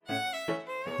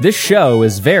This show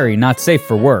is very not safe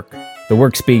for work. The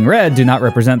works being read do not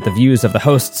represent the views of the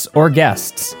hosts or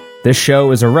guests. This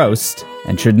show is a roast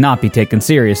and should not be taken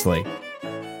seriously.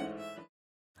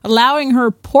 Allowing her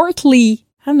portly,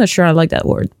 I'm not sure I like that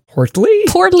word. Portly?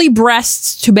 Portly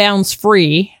breasts to bounce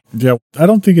free. Yeah, I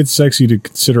don't think it's sexy to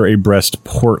consider a breast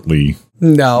portly.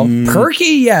 No.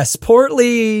 Perky, yes.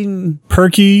 Portly.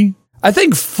 Perky? I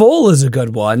think full is a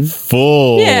good one.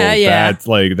 Full. Yeah.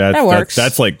 That works.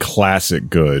 That's like classic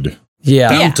good. Yeah.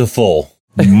 Bountiful.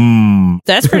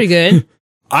 That's pretty good.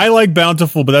 I like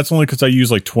bountiful, but that's only because I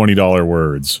use like $20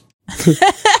 words.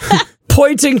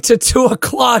 Pointing to 2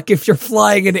 o'clock if you're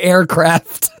flying an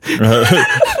aircraft. 20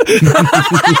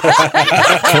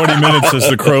 minutes as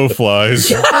the crow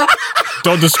flies.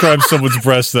 Don't describe someone's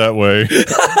breast that way.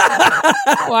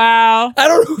 Wow. I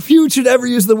don't know if you should ever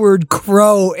use the word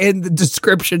crow in the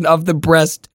description of the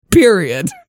breast, period.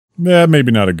 Yeah,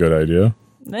 maybe not a good idea.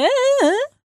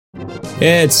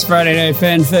 It's Friday Night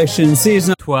Fanfiction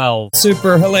Season 12.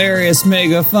 Super hilarious,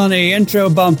 mega funny intro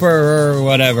bumper or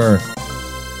whatever.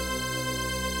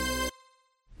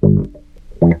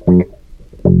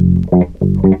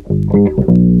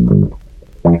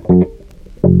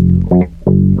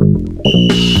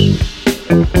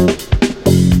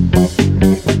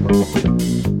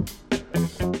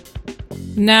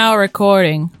 Now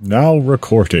recording. Now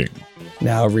recording.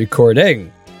 Now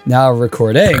recording. Now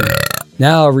recording.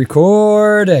 Now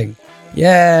recording.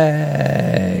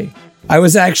 Yay. I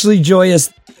was actually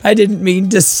joyous. I didn't mean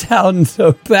to sound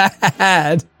so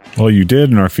bad. Well, you did,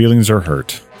 and our feelings are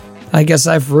hurt. I guess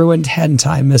I've ruined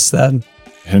Hentimus then.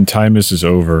 Hentimus is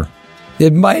over.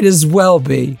 It might as well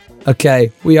be.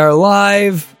 Okay, we are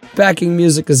live. Backing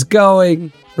music is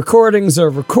going. Recordings are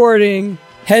recording.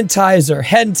 Hentais are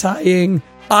hentai-ing.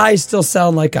 I still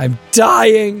sound like I'm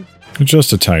dying.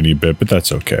 Just a tiny bit, but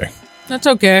that's okay. That's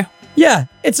okay. Yeah,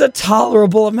 it's a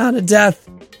tolerable amount of death,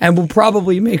 and will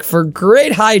probably make for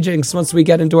great hijinks once we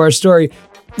get into our story.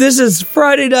 This is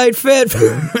Friday Night Fan...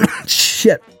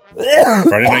 Shit.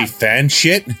 Friday Night Fan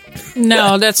shit?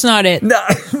 No, that's not it. No.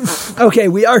 Okay,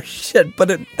 we are shit,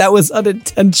 but that was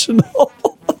unintentional.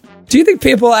 Do you think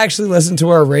people actually listen to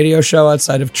our radio show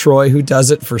outside of Troy who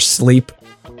does it for sleep?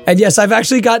 And yes, I've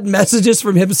actually gotten messages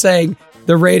from him saying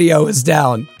the radio is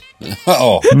down.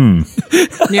 Uh-oh.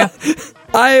 Yeah.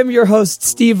 I am your host,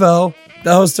 Steve-O,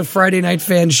 the host of Friday Night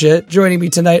Fan Shit. Joining me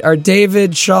tonight are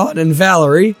David, Sean, and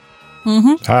Valerie.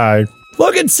 Hi.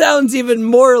 Logan sounds even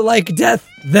more like death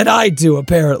than I do,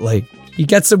 apparently. He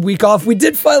gets a week off. We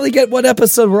did finally get one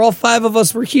episode where all 5 of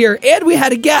us were here, and we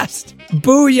had a guest.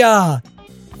 Booyah!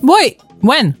 Wait,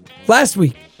 when? Last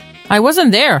week. I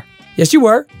wasn't there. Yes, you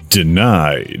were.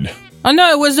 Denied. Oh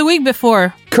no, it was the week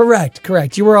before.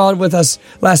 Correct. You were on with us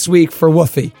last week for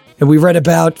Woofy, and we read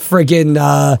about friggin'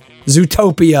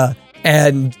 Zootopia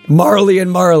and Marley and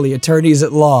Marley, attorneys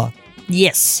at law.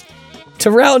 Yes.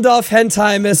 To round off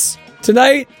Hentimus,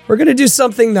 tonight we're going to do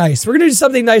something nice. We're going to do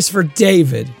something nice for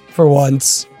David for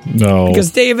once. No.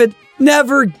 Because David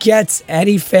never gets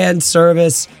any fan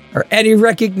service or any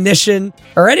recognition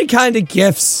or any kind of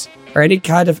gifts or any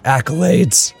kind of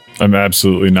accolades. I'm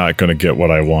absolutely not going to get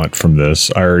what I want from this.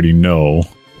 I already know.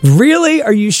 Really?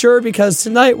 Are you sure? Because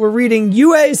tonight we're reading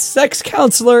UA Sex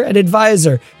Counselor and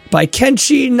Advisor by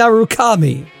Kenshi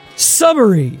Narukami.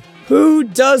 Summary. Who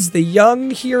does the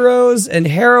young heroes and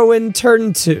heroine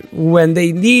turn to when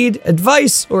they need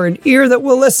advice or an ear that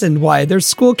will listen? Why, their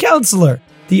school counselor.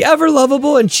 The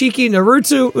ever-lovable and cheeky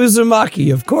Naruto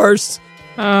Uzumaki, of course.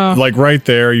 Like right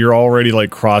there, you're already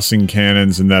like crossing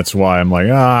cannons, and that's why I'm like,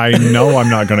 I know I'm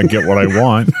not going to get what I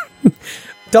want.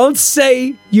 Don't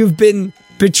say you've been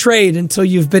betrayed until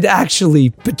you've been actually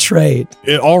betrayed.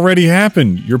 It already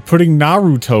happened. You're putting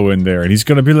Naruto in there, and he's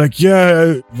going to be like,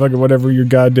 yeah, fucking whatever your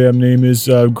goddamn name is,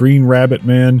 Green Rabbit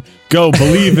Man. Go,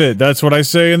 believe it. That's what I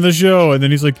say in the show. And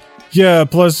then he's like, yeah,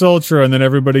 plus ultra, and then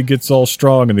everybody gets all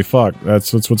strong, and they fuck.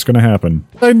 That's what's going to happen.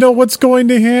 I know what's going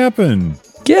to happen.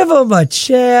 Give him a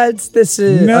chance. This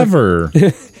is... Never.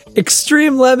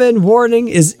 Extreme Lemon warning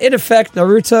is in effect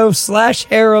Naruto /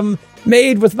 harem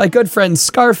made with my good friend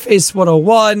Scarface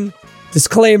 101.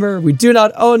 Disclaimer, we do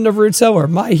not own Naruto or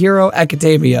My Hero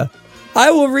Academia. I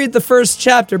will read the first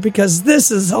chapter because this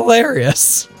is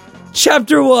hilarious.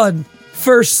 Chapter 1,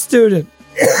 First Student.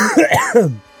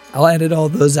 I'll edit all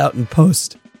those out in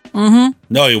post.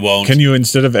 No, you won't. Can you,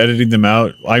 instead of editing them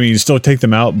out, I mean, still take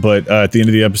them out, but at the end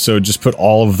of the episode, just put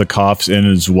all of the coughs in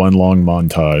as one long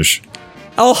montage.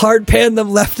 I'll hard pan them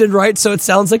left and right so it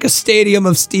sounds like a stadium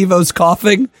of Steve-O's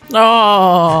coughing.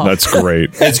 Oh. That's great.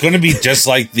 It's going to be just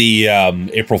like the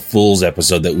April Fool's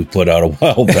episode that we put out a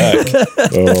while back.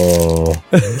 Oh,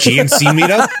 GNC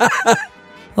meetup?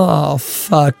 Oh,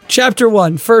 fuck. Chapter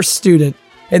 1, First Student.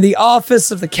 In the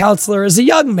office of the counselor is a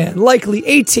young man, likely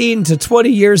 18 to 20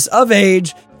 years of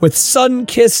age, with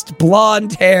sun-kissed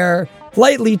blonde hair,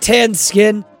 lightly tanned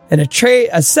skin, and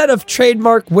a set of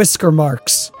trademark whisker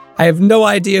marks. I have no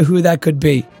idea who that could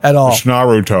be at all. it's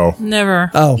Naruto.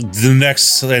 Never. Oh, The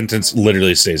next sentence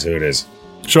literally says who it is.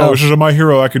 So Oh. this is a My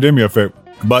Hero Academia fic,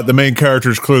 but the main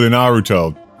character is clearly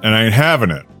Naruto, and I ain't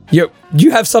having it.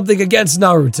 you have something against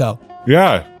Naruto.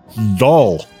 Yeah,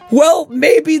 dull. Well,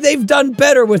 maybe they've done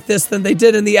better with this than they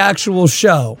did in the actual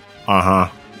show. Uh-huh.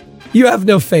 You have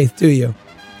no faith, do you?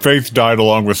 Faith died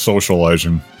along with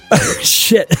socializing.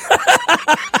 Shit.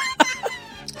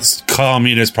 It's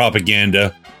communist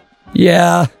propaganda.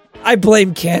 Yeah. I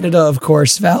blame Canada, of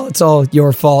course, Val. It's all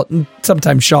your fault, and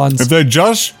sometimes Sean's. If they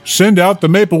just send out the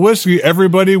maple whiskey,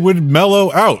 everybody would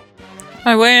mellow out.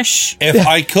 I wish. If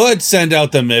I could send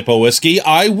out the maple whiskey,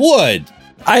 I would.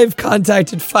 I've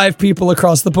contacted 5 people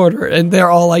across the border, and they're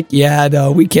all like, yeah,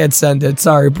 no, we can't send it.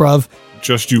 Sorry, bruv.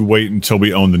 Just you wait until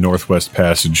we own the Northwest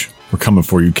Passage. We're coming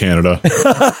for you, Canada.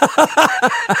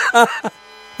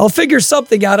 I'll figure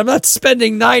something out. I'm not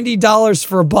spending $90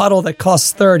 for a bottle that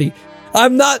costs $30.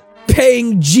 I'm not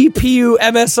paying GPU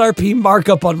MSRP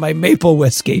markup on my maple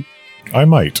whiskey. I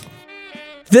might.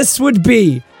 This would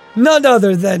be none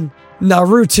other than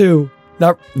Naruto.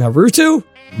 Naruto?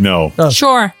 No.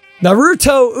 Sure.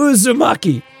 Naruto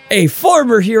Uzumaki, a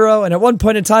former hero and at one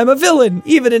point in time a villain,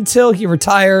 even until he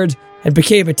retired and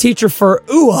became a teacher for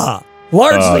UA.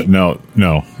 Largely. No.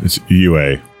 It's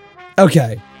UA.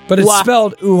 Okay, but it's Wa.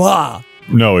 spelled UA.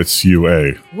 No, it's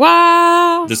UA.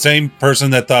 Wow. The same person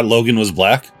that thought Logan was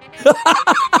black? No,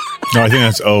 I think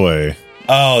that's OA.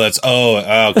 Oh, that's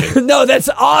okay. No, that's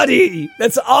Audi.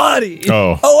 That's Audi.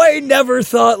 Oh. I never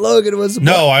thought Logan was a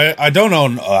No, I don't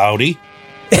own Audi.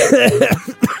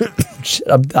 Shit,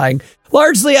 I'm dying.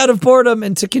 Largely out of boredom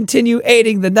and to continue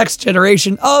aiding the next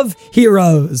generation of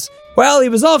heroes. While he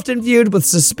was often viewed with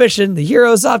suspicion, the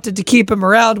heroes opted to keep him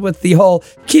around with the whole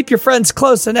keep your friends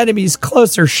close and enemies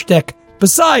closer shtick.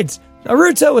 Besides,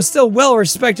 Naruto was still well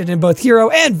respected in both hero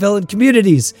and villain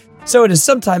communities, so it is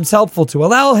sometimes helpful to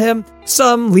allow him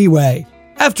some leeway.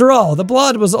 After all, the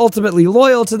blonde was ultimately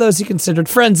loyal to those he considered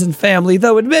friends and family,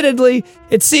 though admittedly,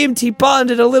 it seemed he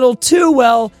bonded a little too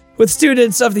well with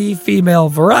students of the female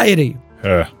variety.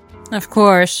 Of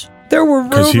course. There were rumors.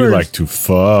 Because he liked to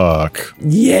fuck.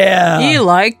 Yeah. He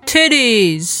liked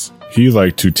titties. He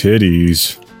liked to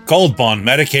titties. Gold Bond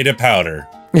medicated powder.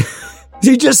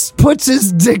 He just puts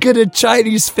his dick in a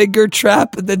Chinese finger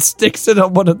trap and then sticks it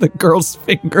on one of the girl's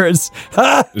fingers.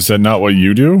 Ha! Is that not what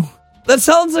you do? That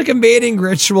sounds like a mating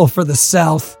ritual for the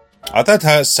South. I thought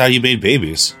that's how you made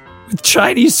babies. With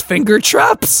Chinese finger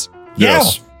traps?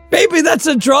 Yes. Maybe that's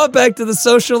a drawback to the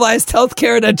socialized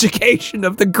healthcare and education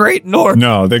of the Great North.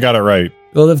 No, they got it right.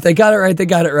 Well, if they got it right, they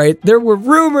got it right. There were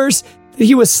rumors that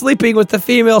he was sleeping with the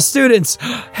female students.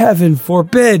 Heaven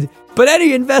forbid. But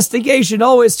any investigation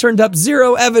always turned up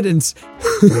zero evidence.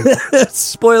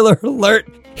 Spoiler alert,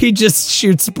 he just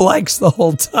shoots blanks the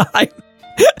whole time.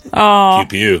 Oh.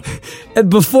 Pew. And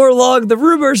before long, the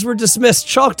rumors were dismissed,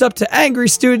 chalked up to angry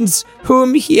students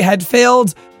whom he had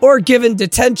failed or given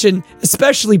detention,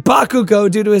 especially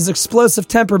Bakugo due to his explosive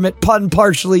temperament, pun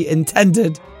partially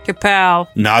intended. Kapow.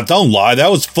 Nah, don't lie. That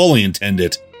was fully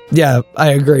intended. Yeah,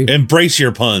 I agree. Embrace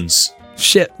your puns.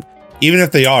 Shit. Even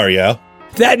if they are, yeah.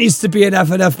 That needs to be an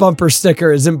FNF bumper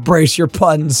sticker, is embrace your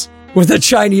puns. With a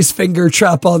Chinese finger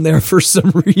trap on there for some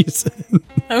reason.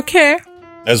 Okay.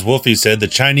 As Wolfie said, the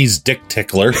Chinese dick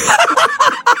tickler.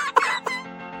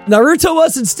 Naruto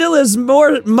was and still is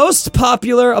most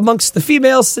popular amongst the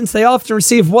females since they often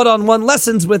receive one-on-one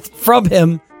lessons from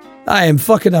him. I am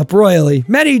fucking up royally.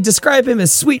 Many describe him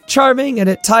as sweet, charming, and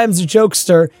at times a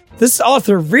jokester. This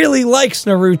author really likes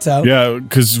Naruto. Yeah,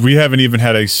 because we haven't even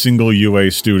had a single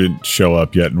UA student show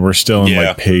up yet, and we're still in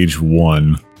like page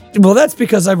 1. Well, that's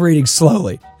because I'm reading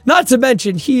slowly. Not to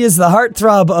mention, he is the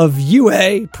heartthrob of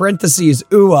UA, parentheses,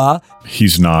 UA.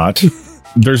 He's not.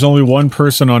 There's only one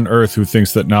person on Earth who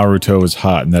thinks that Naruto is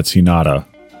hot, and that's Hinata.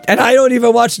 And I don't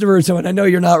even watch Naruto, and I know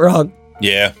you're not wrong.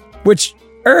 Yeah. Which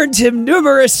earned him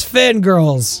numerous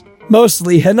fangirls,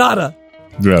 mostly Hinata.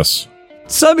 Yes.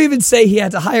 Some even say he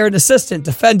had to hire an assistant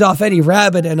to fend off any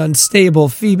rabid and unstable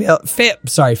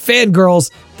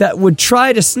fangirls that would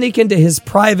try to sneak into his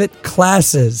private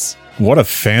classes. What a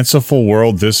fanciful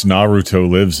world this Naruto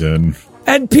lives in.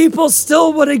 And people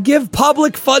still want to give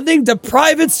public funding to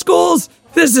private schools?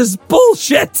 This is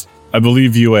bullshit. I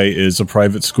believe UA is a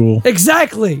private school.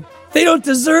 Exactly. They don't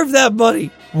deserve that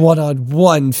money.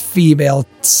 One-on-one female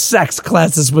sex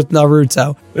classes with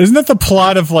Naruto. Isn't that the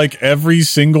plot of like every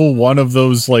single one of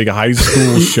those like high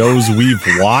school shows we've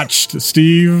watched,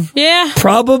 Steve? Yeah.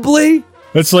 Probably.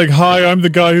 It's like, hi, I'm the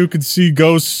guy who can see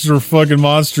ghosts or fucking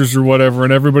monsters or whatever,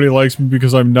 and everybody likes me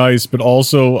because I'm nice, but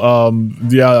also,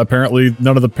 apparently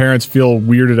none of the parents feel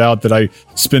weirded out that I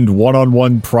spend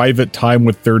one-on-one private time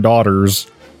with their daughters.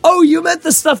 Oh, you meant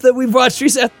the stuff that we've watched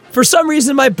recently. For some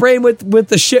reason, my brain with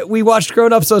the shit we watched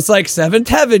growing up, so it's like Seventh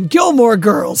Heaven, Gilmore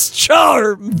Girls,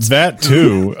 Charmed. That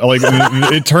too. Like,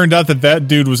 it turned out that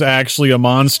dude was actually a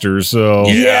monster, so...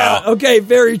 Yeah, okay,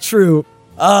 very true.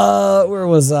 Where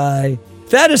was I?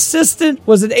 That assistant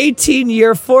was an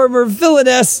 18-year former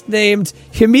villainess named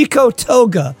Himiko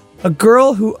Toga, a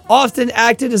girl who often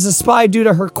acted as a spy due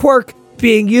to her quirk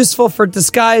being useful for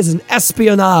disguise and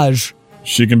espionage.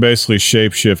 She can basically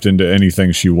shapeshift into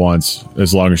anything she wants,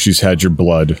 as long as she's had your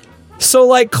blood. So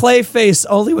like Clayface,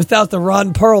 only without the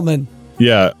Ron Perlman.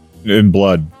 Yeah, in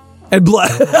blood. And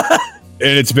blood.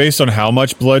 And it's based on how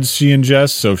much blood she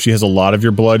ingests, so if she has a lot of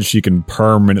your blood, she can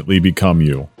permanently become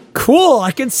you. Cool,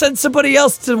 I can send somebody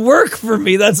else to work for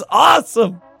me. That's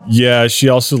awesome. Yeah, she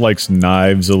also likes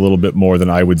knives a little bit more than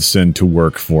I would send to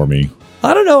work for me.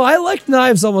 I don't know, I liked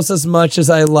knives almost as much as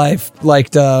I liked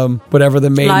whatever the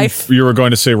main... Life. You were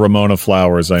going to say Ramona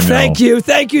Flowers, I know. Thank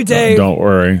you, Dave. Don't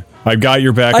worry. I got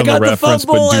your back on the reference,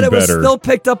 but do and it was better. still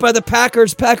picked up by the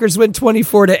Packers. Packers win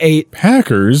 24-8.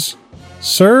 Packers?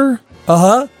 Sir?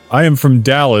 Uh-huh. I am from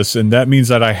Dallas, and that means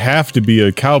that I have to be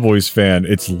a Cowboys fan.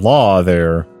 It's law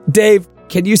there. Dave,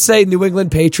 can you say New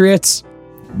England Patriots?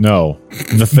 No.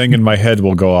 The thing in my head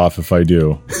will go off if I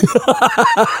do.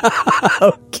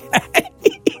 Okay.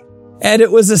 And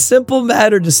it was a simple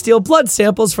matter to steal blood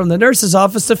samples from the nurse's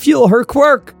office to fuel her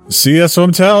quirk. See, that's what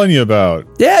I'm telling you about.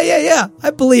 Yeah.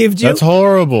 I believed you. That's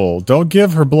horrible. Don't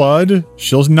give her blood.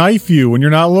 She'll knife you when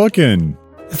you're not looking.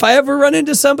 If I ever run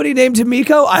into somebody named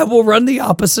Himiko, I will run the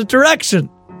opposite direction.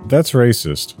 That's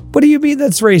racist. What do you mean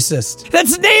that's racist?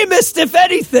 That's namist, if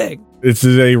anything. It's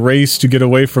a race to get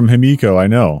away from Himiko, I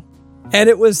know. And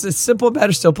it was a simple matter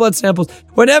to steal blood samples.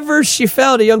 Whenever she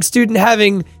found a young student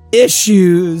having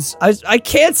issues, I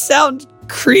can't sound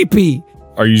creepy.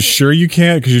 Are you sure you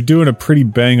can't? Because you're doing a pretty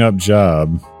bang-up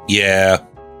job. Yeah.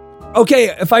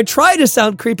 Okay, if I try to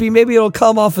sound creepy, maybe it'll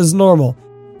come off as normal.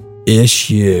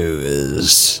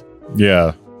 Issues.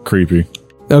 Yeah, creepy.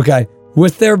 Okay.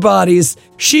 With their bodies,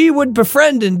 she would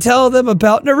befriend and tell them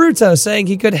about Naruto, saying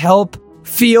he could help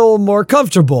feel more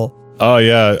comfortable. Oh,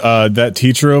 yeah, that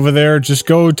teacher over there, just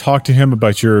go talk to him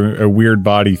about your weird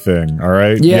body thing, all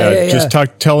right? Yeah. Just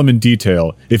tell him in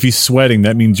detail. If he's sweating,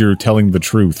 that means you're telling the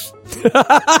truth.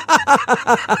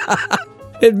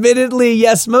 Admittedly,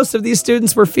 yes, most of these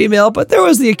students were female, but there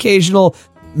was the occasional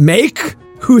make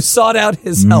who sought out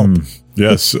his help.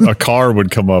 Yes, a car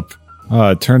would come up.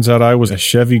 It turns out I was a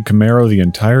Chevy Camaro the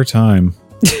entire time.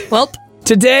 Welp.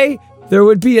 Today, there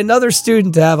would be another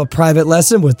student to have a private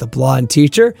lesson with the blonde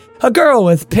teacher, a girl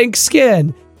with pink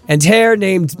skin and hair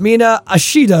named Mina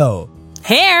Ashido.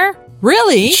 Hair?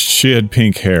 Really? She had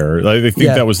pink hair. I think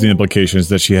Yeah. that was the implication, is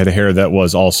that she had hair that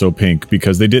was also pink,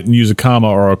 because they didn't use a comma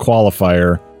or a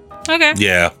qualifier. Okay.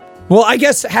 Yeah. Well, I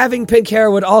guess having pink hair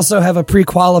would also have a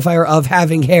pre-qualifier of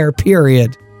having hair,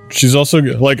 period. She's also,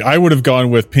 like, I would have gone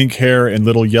with pink hair and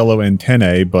little yellow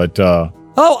antennae, but,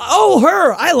 Oh,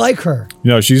 her! I like her.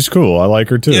 she's cool. I like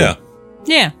her too. Yeah.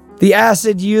 Yeah. The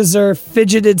acid user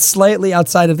fidgeted slightly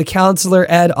outside of the counselor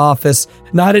ed office,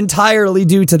 not entirely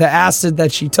due to the acid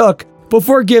that she took,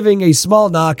 before giving a small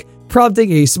knock,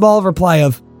 prompting a small reply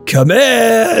of, "Come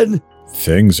in!"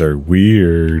 Things are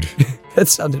weird. That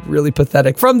sounded really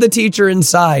pathetic. From the teacher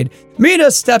inside,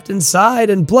 Mina stepped inside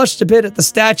and blushed a bit at the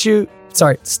statue.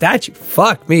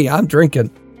 Fuck me, I'm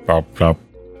drinking. Gulp, gulp,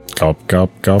 gulp,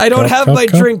 gulp, gulp. I don't gulp, have gulp, my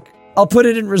gulp. drink. I'll put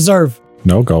it in reserve.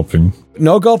 No gulping.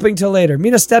 No gulping till later.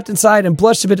 Mina stepped inside and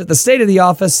blushed a bit at the state of the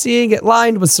office, seeing it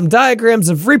lined with some diagrams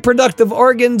of reproductive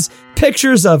organs,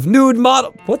 pictures of nude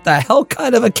model. What the hell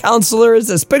kind of a counselor is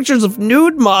this? Pictures of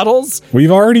nude models?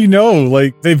 We've already know,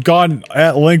 like, they've gone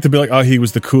at length to be like, oh, he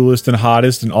was the coolest and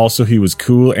hottest, and also he was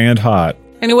cool and hot.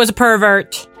 And he was a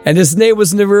pervert. And his name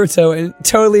was Naruto, and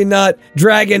totally not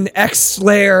Dragon X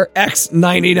Slayer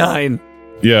X99.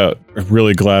 Yeah, I'm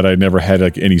really glad I never had,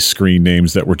 like, any screen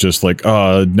names that were just like,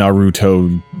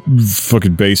 Naruto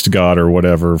fucking based god or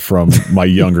whatever from my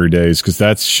younger days, because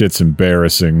that shit's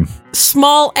embarrassing.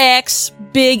 Small X,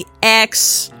 big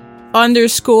X,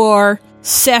 underscore,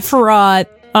 Sephiroth,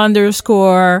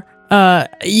 underscore,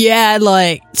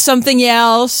 like something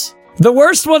else. The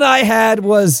worst one I had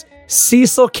was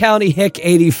Cecil County Hick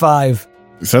 85.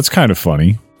 That's kind of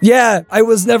funny. Yeah, I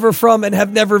was never from and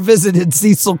have never visited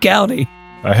Cecil County.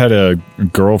 I had a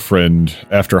girlfriend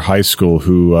after high school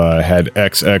who had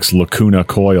XX Lacuna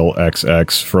Coil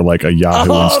XX for like a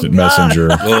Yahoo Instant Messenger.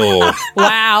 Oh.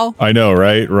 Wow. I know,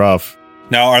 right? Rough.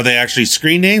 Now, are they actually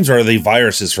screen names or are they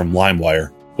viruses from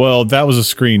LimeWire? Well, that was a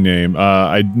screen name.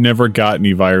 I never got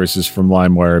any viruses from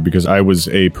LimeWire because I was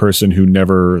a person who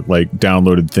never like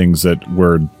downloaded things that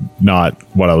were not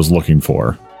what I was looking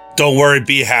for. Don't Worry,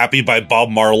 Be Happy by Bob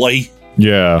Marley.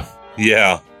 Yeah.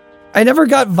 Yeah. I never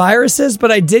got viruses,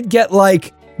 but I did get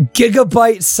like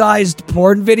gigabyte-sized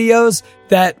porn videos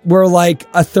that were like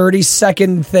a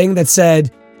 30-second thing that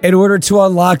said, in order to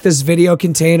unlock this video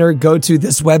container, go to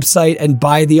this website and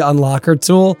buy the unlocker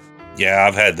tool. Yeah,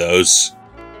 I've had those.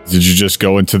 Did you just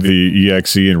go into the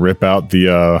EXE and rip out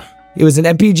the It was an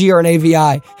MPG or an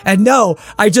AVI. And no,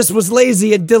 I just was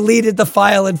lazy and deleted the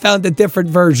file and found a different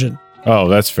version. Oh,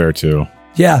 that's fair too.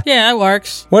 Yeah. Yeah, that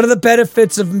works. One of the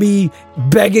benefits of me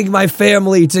begging my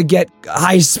family to get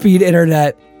high-speed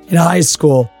internet in high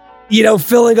school, you know,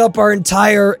 filling up our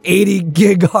entire 80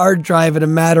 gig hard drive in a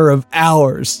matter of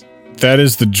hours. That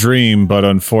is the dream, but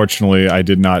unfortunately, I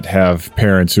did not have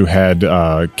parents who had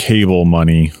cable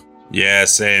money. Yeah,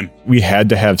 same. We had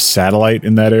to have satellite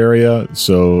in that area,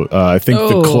 so I think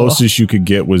the closest you could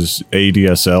get was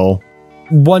ADSL.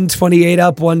 128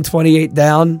 up, 128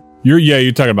 down.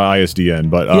 You're talking about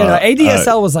ISDN, but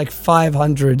ADSL was like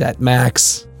 500 at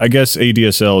max. I guess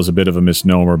ADSL is a bit of a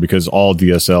misnomer because all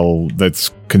DSL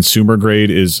that's consumer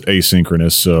grade is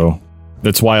asynchronous, so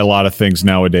that's why a lot of things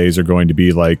nowadays are going to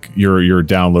be like your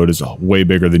download is way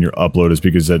bigger than your upload is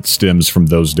because that stems from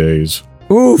those days.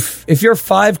 Oof. If you're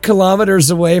 5 kilometers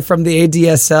away from the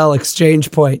ADSL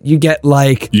exchange point, you get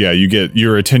like... Yeah, you get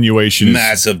your attenuation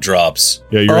Massive drops.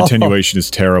 Yeah, your attenuation is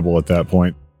terrible at that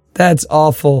point. That's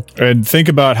awful. And think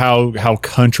about how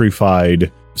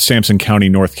countrified Sampson County,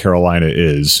 North Carolina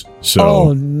is. So,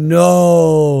 oh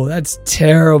no, that's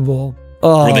terrible.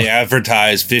 Oh. Where they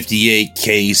advertise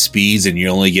 58K speeds and you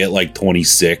only get like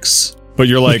 26. But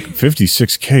you're like,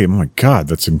 56K? Oh my God,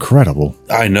 that's incredible.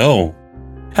 I know.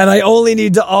 And I only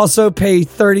need to also pay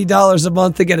 $30 a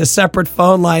month to get a separate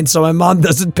phone line so my mom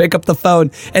doesn't pick up the phone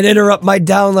and interrupt my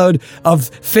download of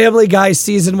Family Guy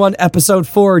Season 1, Episode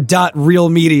 4, .real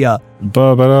media. That's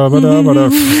why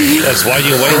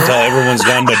you wait until everyone's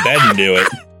gone to bed and do it.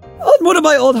 On one of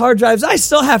my old hard drives, I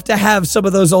still have to have some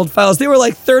of those old files. They were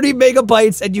like 30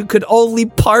 megabytes and you could only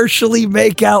partially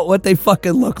make out what they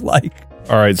fucking look like.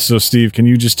 All right, so Steve, can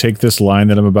you just take this line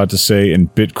that I'm about to say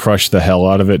and bit crush the hell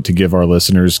out of it to give our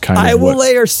listeners kind of I will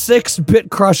layer 6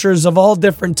 bit crushers of all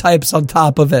different types on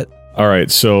top of it. All right,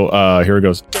 so here it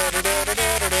goes.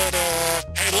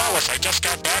 Hey Lois, I just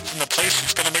got back from the place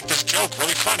that's gonna make this joke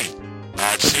really funny.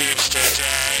 It seems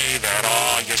today that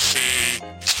all you see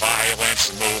is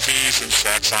violence, movies, and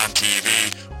sex on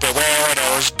TV. Beware of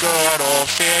those good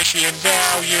old-fashioned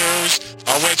values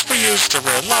on which we used to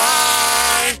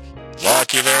rely.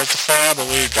 Lucky there's a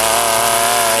Family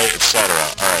Guy, etc.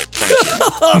 All right, thank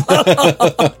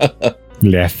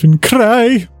you. Laugh and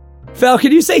cry. Val,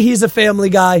 can you say he's a family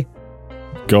guy?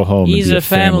 Go home He's and be a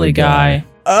family guy.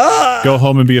 Go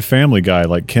home and be a family guy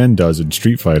like Ken does in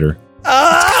Street Fighter.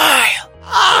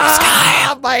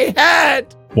 My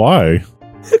head! Why?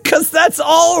 Because that's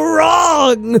all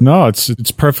wrong! No, it's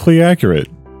perfectly accurate.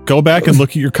 Go back and look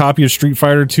at your copy of Street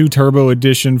Fighter 2 Turbo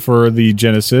Edition for the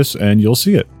Genesis, and you'll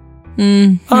see it.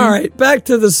 Mm-hmm. All right, back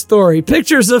to the story.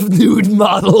 Pictures of nude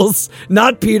models,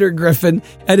 not Peter Griffin,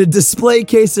 and a display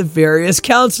case of various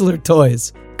counselor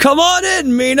toys. Come on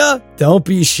in, Mina. Don't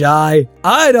be shy.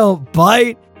 I don't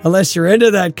bite unless you're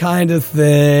into that kind of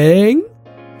thing.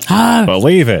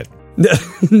 Believe it.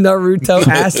 Naruto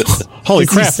asks. Holy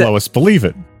crap, Lois, believe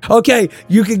it. Okay,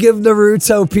 you can give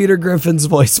Naruto Peter Griffin's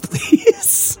voice,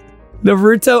 please.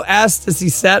 Naruto asked as he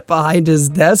sat behind his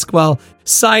desk while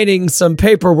signing some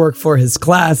paperwork for his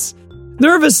class.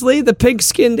 Nervously, the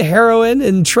pink-skinned heroine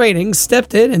in training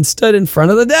stepped in and stood in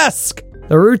front of the desk.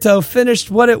 Naruto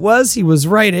finished what it was he was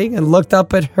writing and looked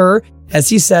up at her as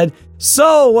he said,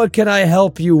 "So, what can I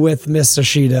help you with, Miss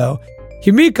Ashido?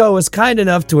 Himiko was kind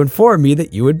enough to inform me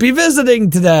that you would be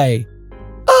visiting today."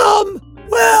 Well,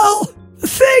 the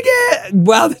thing is...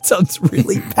 Wow, that sounds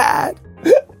really bad.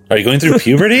 Are you going through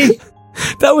puberty?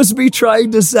 That was me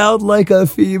trying to sound like a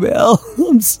female.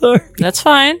 I'm sorry. That's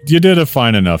fine. You did a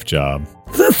fine enough job.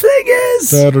 The thing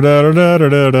is...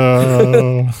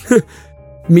 Da-da-da-da-da-da-da.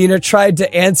 Mina tried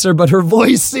to answer, but her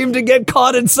voice seemed to get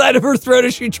caught inside of her throat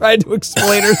as she tried to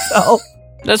explain herself.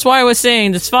 That's why I was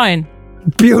saying it's fine.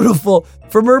 Beautiful.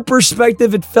 From her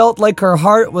perspective, it felt like her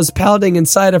heart was pounding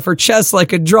inside of her chest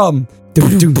like a drum. That's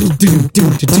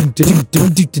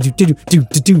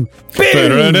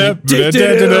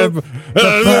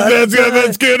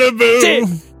gonna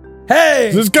move.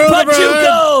 Hey, Let's go,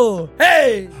 Pachuco!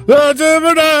 Hey, Let's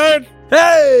overnight.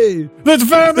 hey! Let's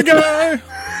find the guy.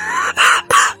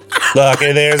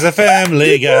 Lucky there's a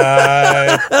Family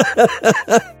Guy.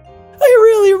 I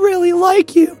really, really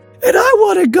like you, and I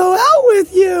want to go out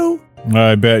with you.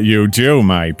 I bet you do,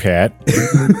 my pet.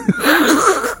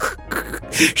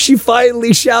 She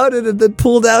finally shouted and then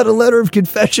pulled out a letter of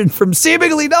confession from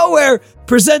seemingly nowhere,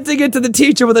 presenting it to the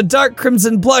teacher with a dark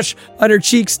crimson blush on her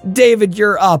cheeks. David,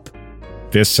 you're up.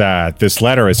 This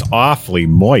letter is awfully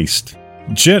moist.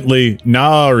 Gently,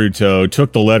 Naruto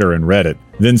took the letter and read it,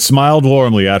 then smiled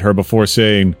warmly at her before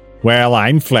saying, "Well,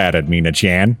 I'm flattered,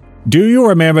 Mina-chan. Do you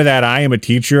remember that I am a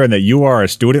teacher and that you are a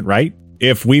student, right?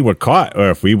 If we were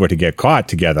to get caught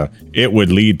together, it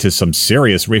would lead to some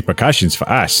serious repercussions for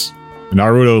us."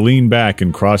 Naruto leaned back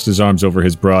and crossed his arms over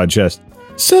his broad chest.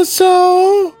 So,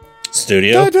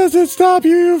 Studio. that doesn't stop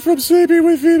you from sleeping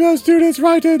with female students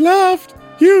right and left.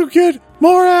 You get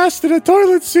more ass than a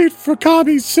toilet seat for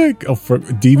Kami's sake. Oh, for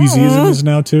DBZ is in this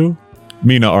now too?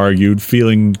 Mina argued,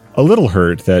 feeling a little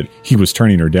hurt that he was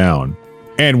turning her down.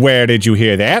 And where did you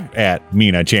hear that at,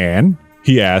 Mina-chan?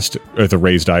 He asked with a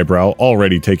raised eyebrow,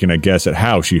 already taking a guess at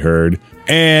how she heard.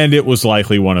 And it was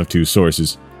likely one of two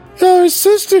sources. Your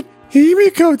assistant,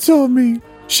 Himiko, told me.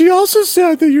 She also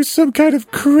said that you're some kind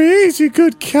of crazy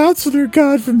good counselor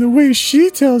god from the way she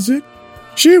tells it.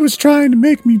 She was trying to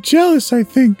make me jealous, I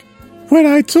think, when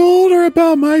I told her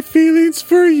about my feelings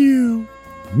for you.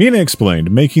 Mina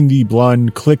explained, making the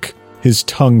blonde click his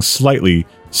tongue slightly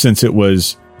since it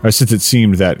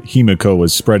seemed that Himiko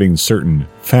was spreading certain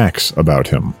facts about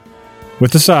him.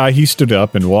 With a sigh, he stood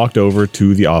up and walked over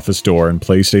to the office door and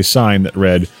placed a sign that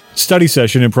read, "Study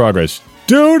session in progress.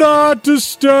 Do not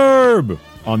disturb!"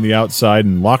 on the outside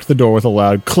and locked the door with a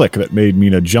loud click that made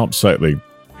Mina jump slightly.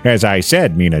 As I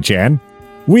said, Mina-chan,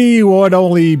 we would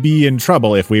only be in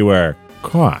trouble if we were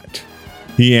caught.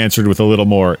 He answered with a little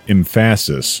more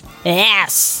emphasis.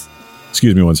 Yes.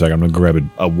 Excuse me one second, I'm going to grab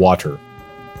a water.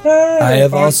 I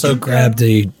have also grabbed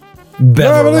a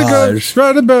beverage.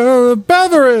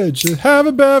 Beverage! Have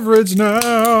a beverage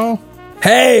now.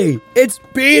 Hey, it's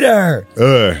Peter!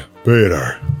 Hey,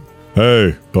 Peter.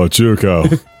 Hey,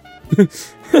 Pachuco.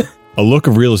 A look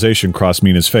of realization crossed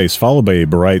Mina's face, followed by a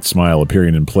bright smile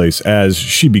appearing in place as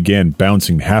she began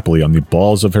bouncing happily on the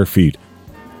balls of her feet.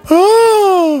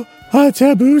 Oh, a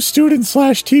taboo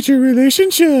student/teacher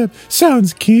relationship.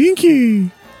 Sounds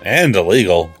kinky. And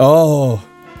illegal. Oh,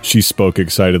 She spoke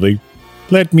excitedly.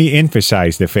 Let me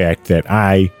emphasize the fact that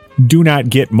I do not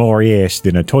get more ass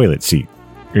than a toilet seat,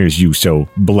 as you so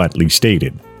bluntly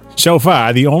stated. So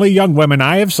far, the only young women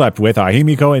I have slept with are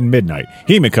Himiko and Midnight.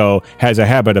 Himiko has a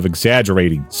habit of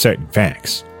exaggerating certain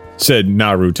facts, said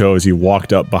Naruto as he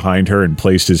walked up behind her and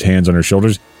placed his hands on her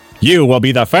shoulders. You will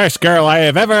be the first girl I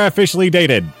have ever officially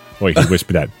dated. Wait, he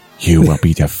whispered that. You will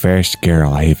be the first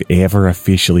girl I have ever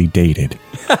officially dated,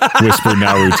 whispered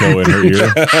Naruto in her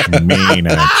ear.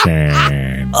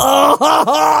 Mina-chan.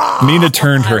 Mina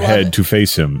turned her head to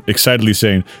face him, excitedly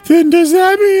saying, Then does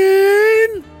that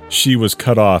mean... She was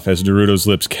cut off as Naruto's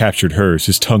lips captured hers,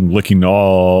 his tongue licking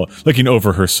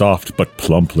over her soft but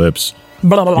plump lips.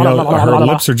 Her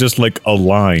lips are just like a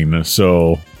line,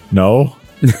 so no.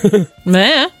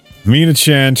 Meh. Mina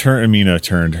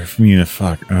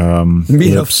fuck.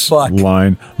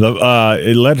 Line.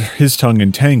 It let his tongue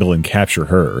entangle and capture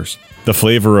hers. The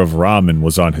flavor of ramen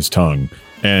was on his tongue,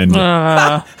 and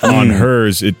on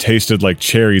hers it tasted like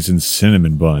cherries and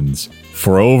cinnamon buns.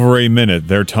 For over a minute,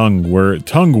 their tongue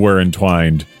were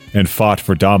entwined and fought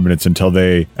for dominance until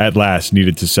they, at last,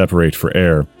 needed to separate for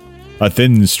air. A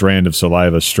thin strand of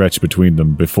saliva stretched between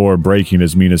them before breaking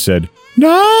as Mina said,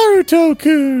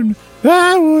 Naruto-kun,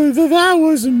 that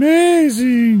was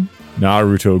amazing.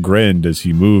 Naruto grinned as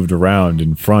he moved around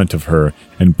in front of her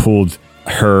and pulled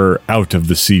her out of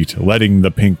the seat, letting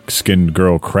the pink-skinned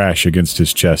girl crash against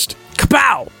his chest.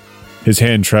 Kapow! His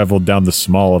hand traveled down the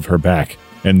small of her back,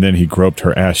 and then he groped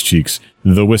her ass cheeks,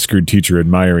 the whiskered teacher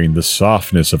admiring the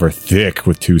softness of her thick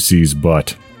with 2 C's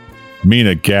butt.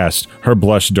 Mina gasped, her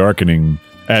blush darkening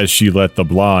as she let the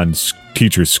blonde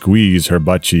teacher squeeze her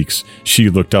butt cheeks. She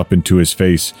looked up into his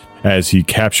face as he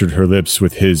captured her lips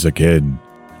with his again.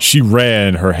 She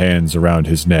ran her hands around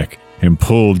his neck and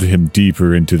pulled him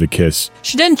deeper into the kiss.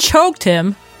 She then choked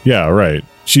him. Yeah, right.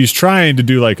 She's trying to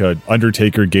do like a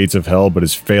Undertaker Gates of Hell, but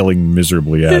is failing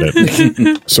miserably at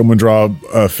it. Someone draw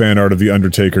a fan art of the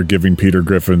Undertaker giving Peter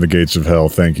Griffin the Gates of Hell.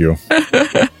 Thank you.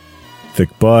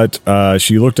 Thick butt.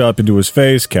 She looked up into his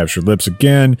face, captured lips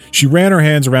again. She ran her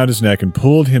hands around his neck and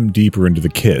pulled him deeper into the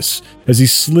kiss. As he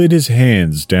slid his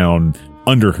hands down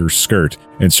under her skirt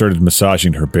and started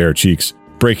massaging her bare cheeks,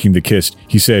 breaking the kiss,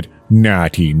 he said,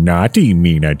 "Naughty, naughty,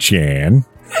 Mina-chan.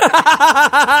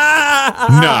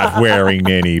 Not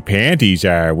wearing any panties,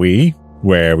 are we?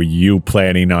 Were you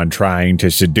planning on trying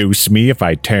to seduce me if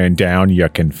I turned down your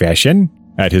confession?"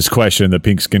 At his question, the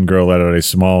pink-skinned girl let out a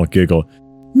small giggle.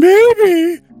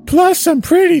 "Maybe. Plus, I'm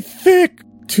pretty thick,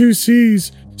 2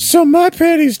 C's, so my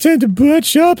panties tend to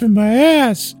butch up in my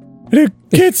ass, and it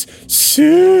gets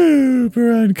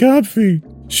super uncomfy,"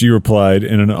 she replied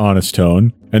in an honest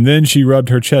tone, and then she rubbed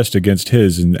her chest against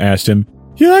his and asked him,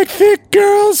 "You like thick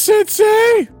girls,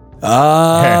 Sensei?"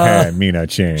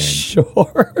 Mina-chan.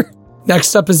 Sure.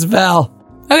 Next up is Val.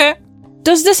 Okay.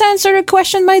 Does this answer the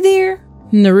question, my dear?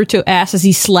 Naruto asked as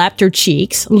he slapped her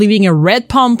cheeks, leaving a red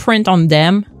palm print on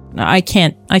them. I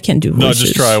can't do voices. No,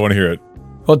 just try. I want to hear it.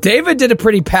 Well, David did a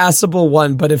pretty passable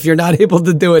one, but if you're not able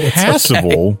to do it, it's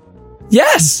Passable? okay.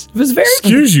 Yes, it was very...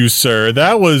 Excuse you, sir.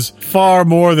 That was far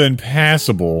more than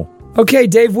passable. Okay,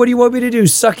 Dave, what do you want me to do?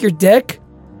 Suck your dick?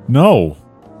 No.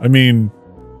 I mean,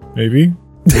 maybe.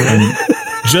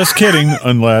 Just kidding,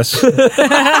 unless...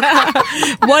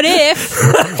 What if?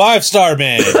 5-star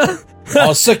man.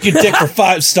 I'll suck your dick for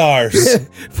 5 stars.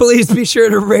 Please be sure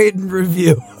to rate and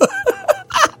review.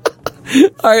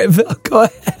 All right, Val, go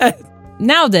ahead.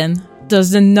 Now then,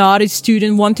 does the naughty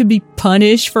student want to be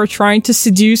punished for trying to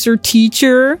seduce her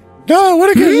teacher? No,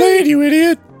 what a good lady, you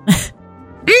idiot.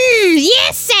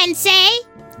 Yes, Sensei.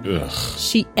 Ugh.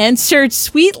 She answered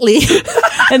sweetly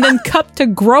and then cupped a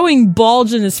growing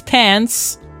bulge in his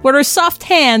pants with her soft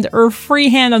hand or free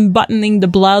hand unbuttoning the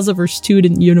blouse of her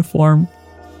student uniform.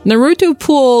 Naruto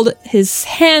pulled his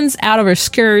hands out of her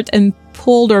skirt and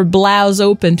pulled her blouse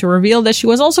open to reveal that she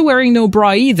was also wearing no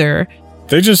bra either.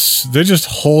 They just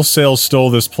wholesale stole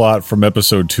this plot from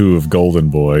episode 2 of Golden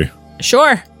Boy.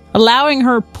 Sure. Allowing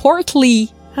her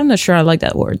portly, I'm not sure I like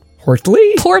that word.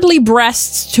 Portly? Portly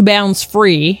breasts to bounce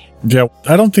free. Yeah,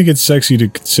 I don't think it's sexy to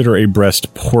consider a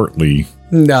breast portly.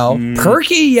 No.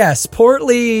 Perky, yes.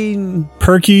 Portly...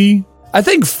 Perky? I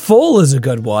think full is a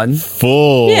good one.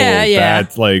 Full. Yeah.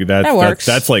 That works.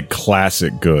 That's like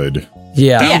classic good.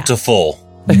 Yeah. Bountiful.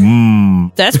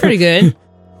 That's pretty good.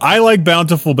 I like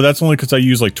bountiful, but that's only because I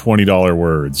use like $20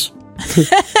 words.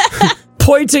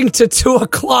 Pointing to 2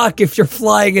 o'clock if you're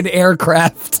flying an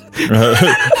aircraft. 20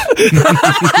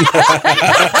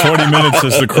 minutes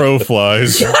as the crow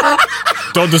flies.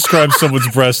 Don't describe someone's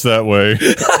breast that way.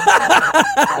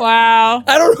 Wow.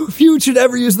 I don't know if you should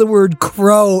ever use the word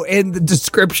crow in the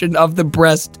description of the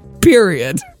breast,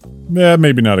 period. Yeah,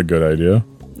 maybe not a good idea.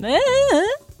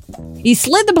 He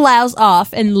slid the blouse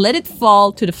off and let it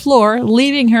fall to the floor,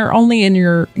 leaving her only in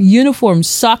her uniform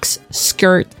socks,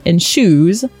 skirt, and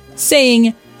shoes,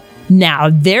 saying, "Now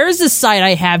there's a sight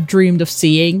I have dreamed of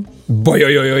seeing.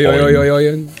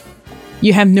 You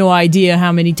have no idea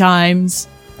how many times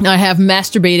I have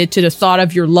masturbated to the thought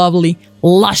of your lovely,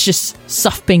 luscious,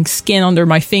 soft pink skin under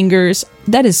my fingers.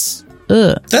 That is,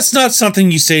 That's not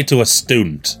something you say to a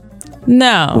student.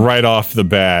 No. Right off the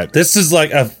bat. This is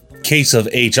like a case of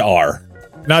HR.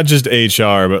 Not just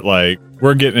HR, but like,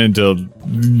 we're getting into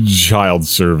child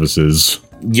services.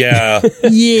 Yeah.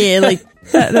 Yeah, like,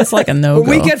 that's like a no-go.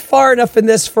 When we get far enough in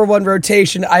this for one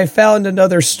rotation, I found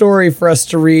another story for us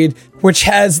to read, which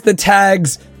has the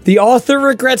tags, "The author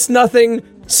regrets nothing.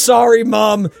 Sorry,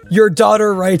 Mom, your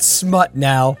daughter writes smut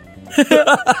now."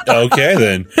 Okay,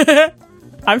 then.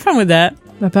 I'm fine with that.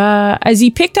 As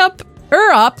he picked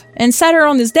her up and sat her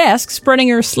on his desk, spreading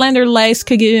her slender legs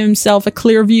to give himself a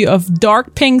clear view of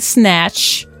dark pink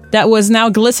snatch that was now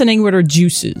glistening with her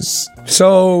juices.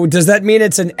 So, does that mean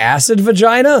it's an acid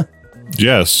vagina?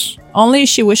 Yes. Only if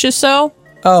she wishes so.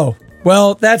 Oh,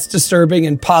 well, that's disturbing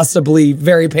and possibly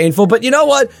very painful, but you know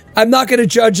what? I'm not going to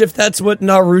judge if that's what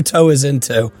Naruto is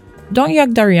into. Don't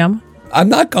yuck Dariyama. I'm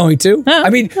not going to. I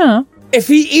mean, if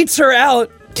he eats her out,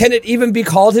 can it even be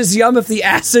called his yum if the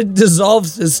acid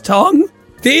dissolves his tongue?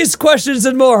 These questions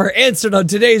and more answered on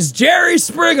today's Jerry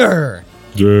Springer.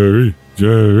 Jerry.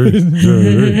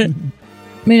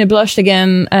 Mina blushed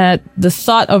again at the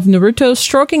thought of Naruto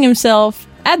stroking himself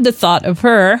at the thought of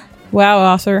her. Wow,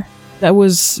 author. That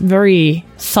was very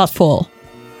thoughtful.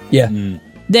 Yeah.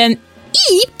 Then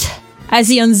eeped as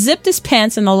he unzipped his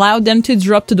pants and allowed them to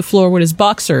drop to the floor with his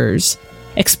boxers,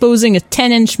 exposing a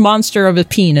 10-inch monster of a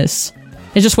penis.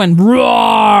 It just went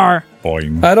roar.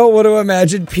 Boing. I don't want to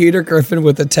imagine Peter Griffin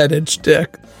with a 10-inch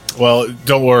dick. Well,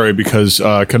 don't worry, because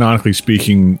canonically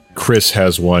speaking, Chris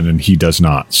has one and he does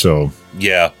not. So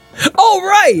Yeah. Oh,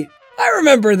 right! I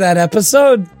remember that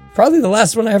episode. Probably the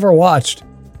last one I ever watched.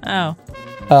 Oh.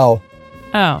 Oh.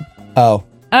 Oh. Oh.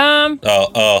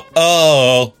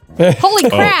 Holy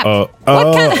crap.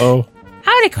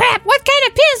 Holy crap, what kind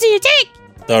of pills do you take?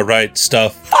 The right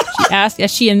stuff. She asked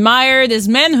as she admired his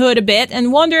manhood a bit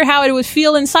and wondered how it would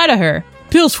feel inside of her.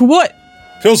 Pills for what?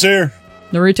 Phil's here.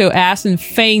 Naruto asked in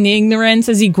feigned ignorance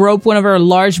as he groped one of her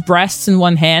large breasts in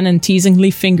one hand and teasingly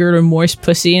fingered her moist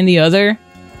pussy in the other.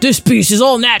 This piece is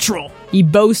all natural, he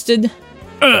boasted.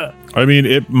 I mean,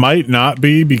 it might not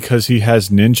be because he has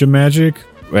ninja magic.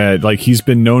 Like, he's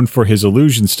been known for his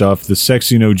illusion stuff. The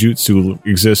sexy no jutsu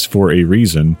exists for a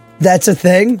reason. That's a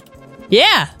thing?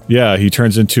 Yeah. Yeah, he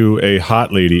turns into a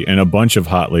hot lady and a bunch of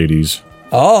hot ladies.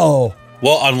 Oh.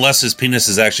 Well, unless his penis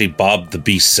is actually Bob the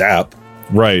Beast Sap.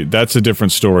 Right, that's a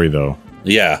different story, though.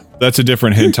 Yeah. That's a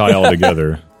different hentai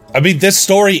altogether. I mean, this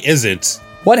story isn't.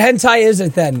 What hentai is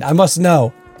it then? I must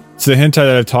know. It's the hentai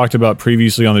that I've talked about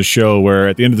previously on the show, where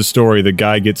at the end of the story, the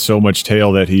guy gets so much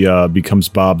tail that he becomes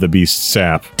Bob the Beast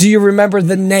Sap. Do you remember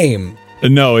the name?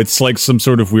 No, it's like some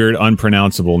sort of weird,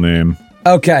 unpronounceable name.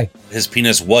 Okay. His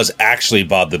penis was actually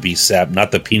Bob the Beast Sap,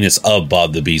 not the penis of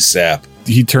Bob the Beast Sap.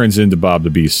 He turns into Bob the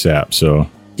Beast Sap, so...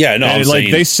 Yeah, no, I'm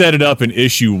saying... they set it up in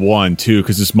issue 1, too,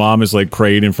 because his mom is, like,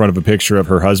 praying in front of a picture of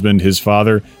her husband, his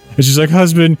father. And she's like,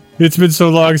 husband, it's been so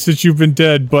long since you've been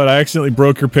dead, but I accidentally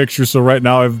broke your picture, so right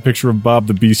now I have a picture of Bob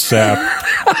the Beast Sap.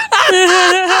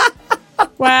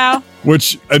 Wow.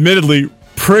 Which, admittedly,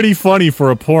 pretty funny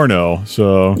for a porno,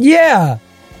 so... Yeah.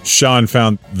 Sean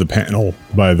found the panel,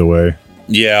 by the way.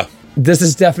 Yeah. This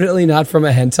is definitely not from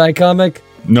a hentai comic.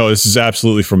 No, this is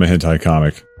absolutely from a hentai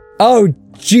comic. Oh,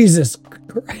 Jesus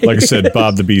Christ. Like I said,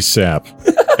 Bob the Beast Sap.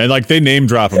 And, like, they name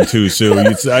drop him, too, so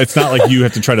it's not like you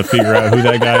have to try to figure out who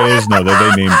that guy is. No,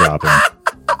 they name drop him.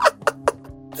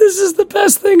 This is the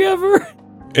best thing ever.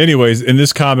 Anyways, in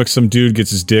this comic, some dude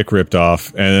gets his dick ripped off,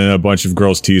 and then a bunch of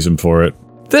girls tease him for it.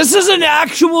 This is an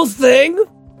actual thing?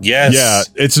 Yes. Yeah,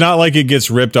 it's not like it gets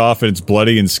ripped off and it's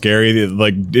bloody and scary.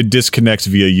 It disconnects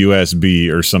via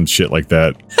USB or some shit like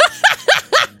that.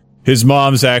 His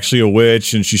mom's actually a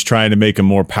witch, and she's trying to make him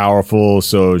more powerful,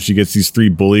 so she gets these 3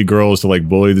 bully girls to, like,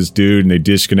 bully this dude, and they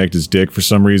disconnect his dick for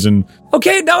some reason.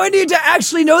 Okay, now I need to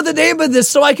actually know the name of this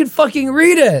so I can fucking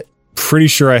read it. Pretty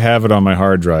sure I have it on my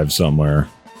hard drive somewhere.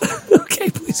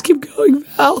 Okay, please keep going,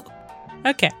 Val.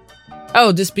 Okay.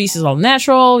 Oh, this beast is all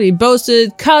natural, he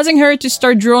boasted, causing her to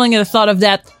start drooling at the thought of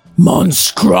that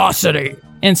monstrosity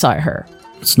inside her.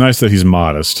 It's nice that he's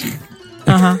modest.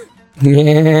 Uh-huh.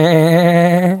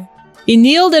 He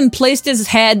kneeled and placed his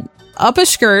head up her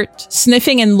skirt,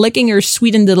 sniffing and licking her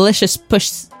sweet and delicious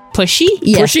pushy?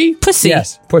 Yeah. Pushy? Pussy.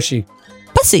 Yes, pushy.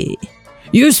 Pussy.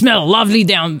 You smell lovely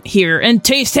down here and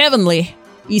taste heavenly,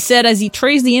 he said as he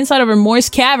traced the inside of her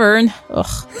moist cavern.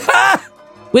 Ugh.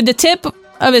 With the tip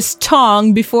of his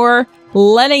tongue before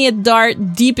letting it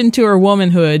dart deep into her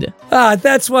womanhood. Ah,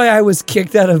 that's why I was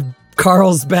kicked out of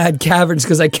Carlsbad Caverns,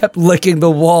 because I kept licking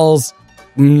the walls.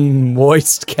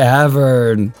 Moist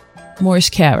cavern.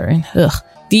 Moist cavern. Ugh.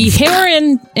 The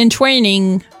heroine in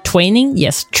training,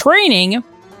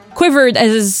 quivered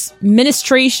as his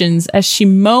ministrations as she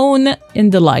moaned in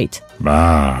delight.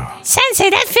 Sensei,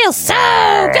 that feels so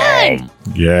good!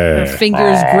 Yeah. Her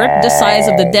fingers gripped the sides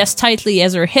of the desk tightly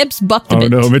as her hips bucked a Oh bit.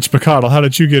 no, Mitch McConnell, how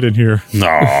did you get in here? No.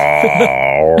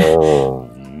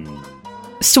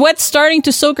 Sweat starting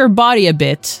to soak her body a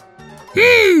bit.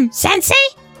 Sensei,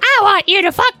 I want you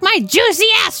to fuck my juicy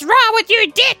ass raw with your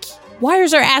dick! Why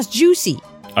is her ass juicy?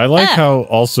 I like how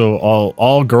also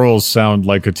all girls sound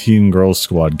like a Teen Girls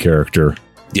Squad character.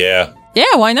 Yeah.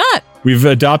 Yeah, why not? We've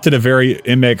adopted a very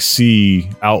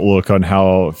MXC outlook on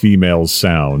how females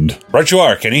sound. Right you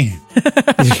are, Kenny.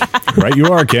 Right you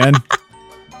are, Ken.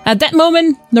 At that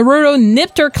moment, Naruto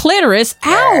nipped her clitoris,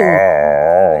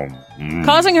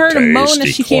 causing her to moan as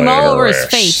she came all over his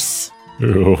face.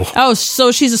 Ew. Oh,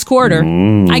 so she's a squirter.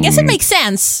 I guess it makes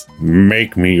sense.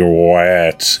 Make me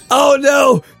wet. Oh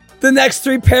no! The next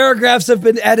 3 paragraphs have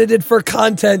been edited for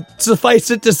content.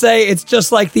 Suffice it to say, it's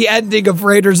just like the ending of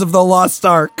Raiders of the Lost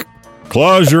Ark.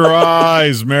 Close your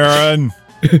eyes, Marin.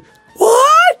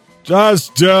 What?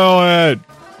 Just do it.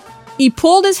 He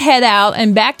pulled his head out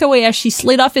and backed away as she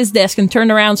slid off his desk and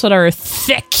turned around so that her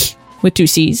thick, with 2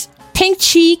 C's, pink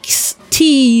cheeks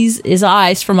teased his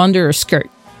eyes from under her skirt.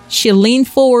 She leaned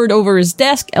forward over his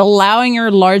desk, allowing her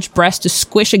large breast to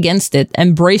squish against it,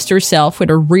 and braced herself with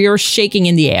her rear shaking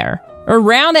in the air. her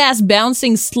round ass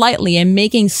bouncing slightly and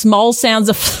making small sounds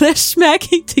of flesh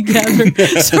smacking together.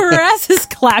 So her ass is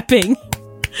clapping.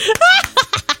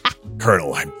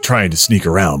 Colonel, I'm trying to sneak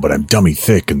around, but I'm dummy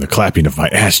thick in the clapping of my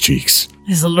ass cheeks.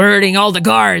 Is alerting all the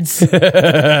guards.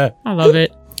 I love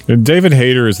it. And David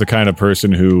Hayter is the kind of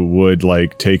person who would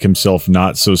like take himself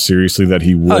not so seriously that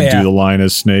he would do the line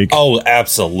as Snake. Oh,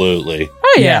 absolutely.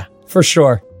 Oh, yeah. For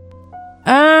sure.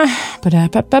 Naruto.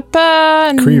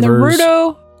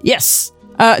 Yes.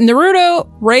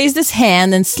 Naruto raised his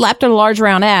hand and slapped her large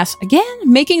round ass,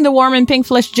 again making the warm and pink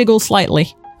flesh jiggle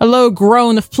slightly. A low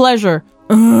groan of pleasure.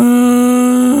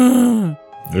 Ew.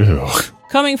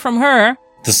 Coming from her.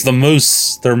 This is the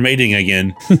moose. They're mating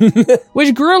again.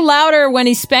 Which grew louder when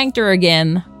he spanked her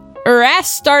again. Her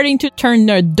ass starting to turn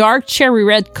a dark cherry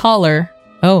red color.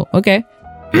 Oh, okay.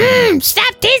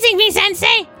 Stop teasing me,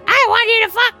 Sensei! I want you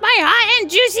to fuck my hot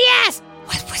and juicy ass!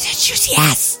 What was it, juicy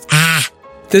ass?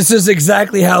 This is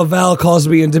exactly how Val calls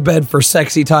me into bed for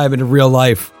sexy time in real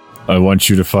life. I want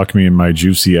you to fuck me in my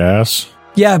juicy ass.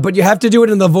 Yeah, but you have to do it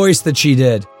in the voice that she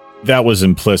did. That was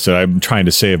implicit. I'm trying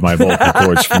to save my vocal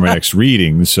cords for my next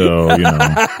reading, so, you know.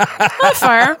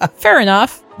 Oh, fair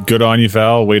enough. Good on you,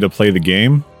 Val. Way to play the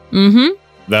game. Mm-hmm.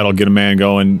 That'll get a man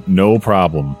going, no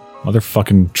problem.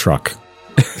 Motherfucking truck.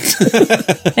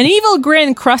 An evil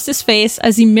grin crossed his face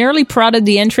as he merely prodded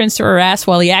the entrance to her ass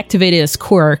while he activated his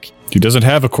quirk. He doesn't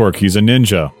have a quirk. He's a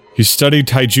ninja. He studied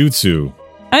taijutsu.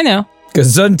 I know.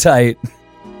 Gesundheit.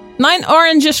 9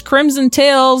 orangish crimson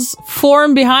tails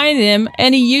formed behind him,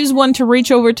 and he used one to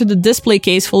reach over to the display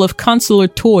case full of consular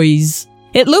toys.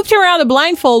 It looped around the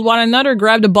blindfold while another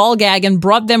grabbed a ball gag and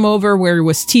brought them over where he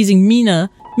was teasing Mina,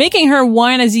 making her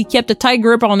whine as he kept a tight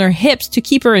grip on her hips to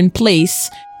keep her in place,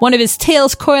 one of his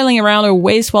tails coiling around her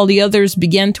waist while the others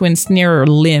began to ensnare her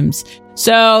limbs.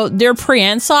 So, they're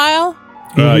prehensile?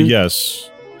 Yes,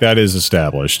 that is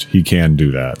established. He can do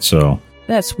that, so.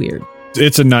 That's weird.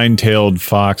 It's a 9-tailed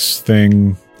fox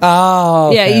thing. Oh,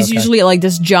 okay, yeah, he's usually like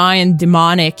this giant,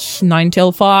 demonic,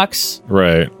 9-tailed fox.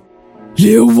 Right.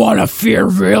 You wanna feel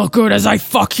real good as I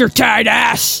fuck your tight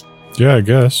ass? Yeah, I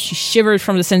guess. She shivered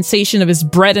from the sensation of his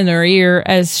breath in her ear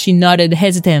as she nodded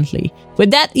hesitantly.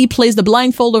 With that, he placed the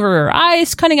blindfold over her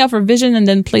eyes, cutting off her vision, and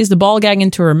then placed the ball gag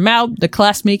into her mouth, the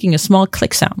clasp making a small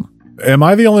click sound. Am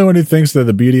I the only one who thinks that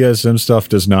the BDSM stuff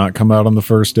does not come out on the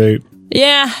first date?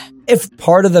 Yeah. If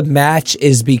part of the match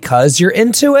is because you're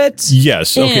into it?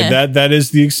 Yes. Okay, Yeah. that is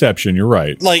the exception. You're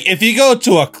right. Like, if you go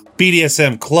to a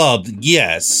BDSM club,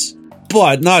 yes.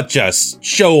 But not just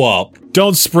show up.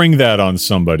 Don't spring that on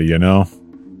somebody, you know?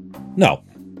 No.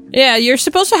 Yeah, you're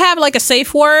supposed to have like a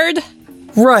safe word.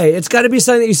 Right. It's got to be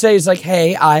something that you say is like,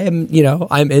 hey, I'm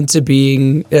into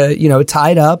being,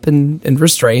 tied up and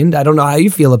restrained. I don't know how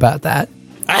you feel about that.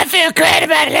 I feel great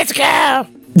about it. Let's go.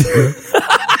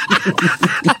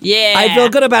 Yeah. I feel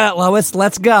good about it, Lois.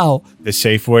 Let's go. The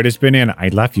safe word is banana. I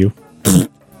love you.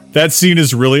 That scene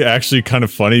is really actually kind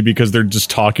of funny because they're just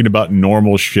talking about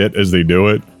normal shit as they do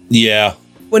it. Yeah.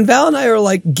 When Val and I are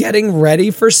like getting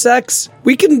ready for sex,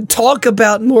 we can talk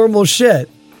about normal shit.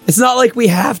 It's not like we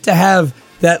have to have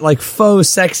that like faux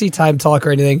sexy time talk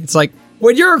or anything. It's like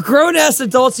when you're a grown-ass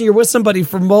adult and you're with somebody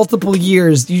for multiple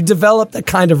years, you develop that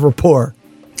kind of rapport.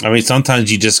 I mean,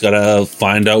 sometimes you just gotta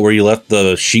find out where you left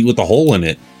the sheet with the hole in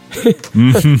it.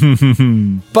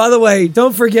 By the way,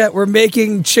 don't forget we're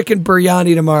making chicken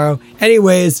biryani tomorrow.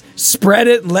 Anyways, spread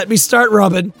it and let me start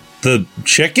rubbing. The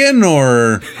chicken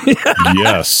or?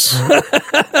 Yes.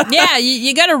 Yeah,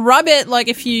 you gotta rub it like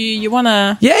if you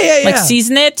wanna Yeah. like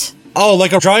season it. Oh,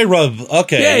 like a dry rub.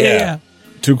 Okay. Yeah.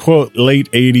 To quote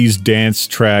late 80s dance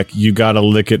track, you gotta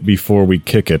lick it before we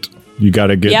kick it. You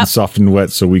gotta get it soft and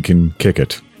wet so we can kick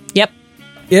it. Yep.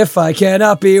 If I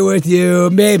cannot be with you,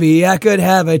 maybe I could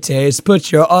have a taste.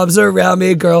 Put your arms around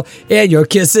me, girl, and your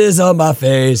kisses on my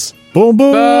face. Boom,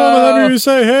 boom, let me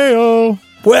say hey-oh.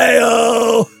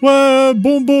 Way-oh! Well,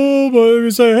 boom, boom, let me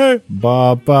say hey.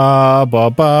 Ba, ba, ba,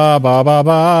 ba, ba, ba,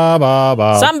 ba, ba,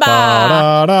 ba. Samba.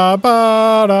 Ba, da,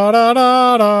 ba, da, da,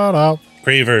 da, da, da.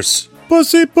 Cravers.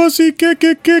 Pussy, pussy, kick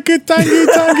it, tangy,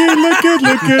 tangy,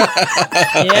 lick it.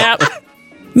 Yep.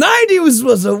 90s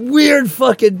was a weird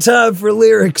fucking time for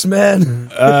lyrics, man.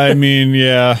 I mean,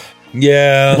 yeah.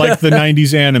 Yeah. Like the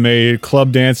 90s anime,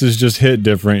 club dances just hit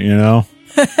different, you know?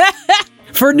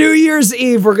 For New Year's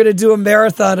Eve, we're gonna do a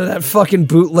marathon of that fucking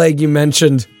bootleg you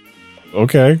mentioned.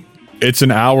 Okay. It's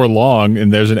an hour long,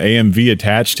 and there's an AMV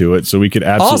attached to it, so we could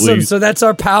absolutely... Awesome, so that's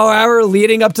our power hour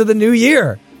leading up to the new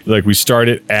year. Like, we start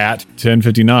it at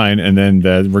 10:59, and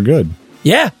then we're good.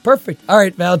 Yeah, perfect. All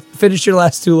right, Val, finish your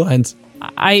last two lines.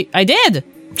 I did.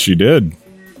 She did.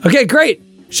 Okay, great.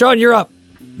 Sean, you're up.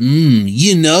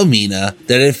 You know, Mina,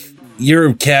 that if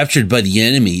you're captured by the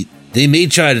enemy, they may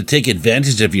try to take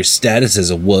advantage of your status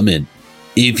as a woman.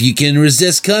 If you can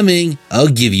resist coming, I'll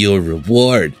give you a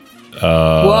reward.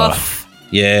 Woof.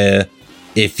 Yeah.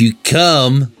 If you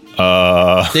come,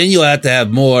 then you'll have to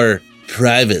have more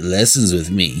private lessons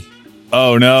with me.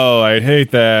 Oh no, I'd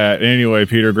hate that. Anyway,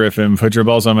 Peter Griffin, put your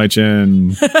balls on my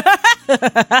chin.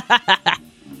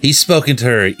 He spoke into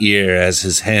her ear as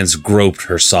his hands groped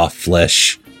her soft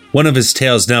flesh, one of his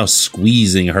tails now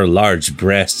squeezing her large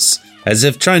breasts as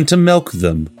if trying to milk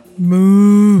them.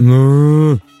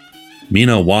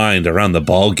 Mina whined around the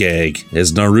ball gag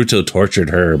as Naruto tortured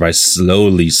her by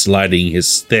slowly sliding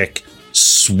his thick,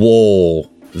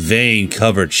 swole,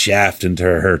 vein-covered shaft into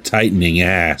her tightening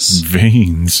ass.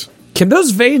 Veins. Can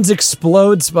those veins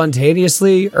explode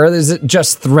spontaneously, or is it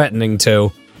just threatening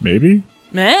to? Maybe?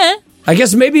 Meh. I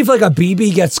guess maybe if like a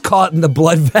BB gets caught in the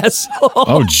blood vessel.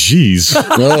 Oh, jeez.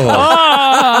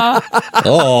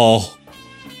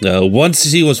 Once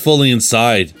he was fully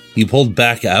inside, he pulled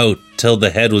back out till the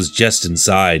head was just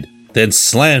inside, then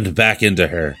slammed back into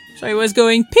her. So he was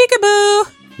going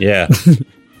peekaboo. Yeah.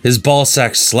 His ball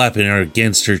sack slapping her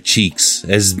against her cheeks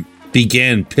as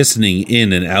began pissoning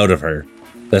in and out of her.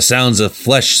 The sounds of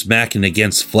flesh smacking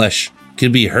against flesh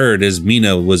could be heard as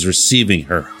Mina was receiving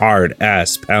her hard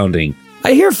ass pounding.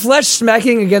 I hear flesh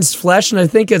smacking against flesh, and I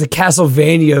think it's a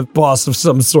Castlevania boss of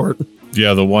some sort.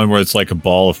 Yeah, the one where it's like a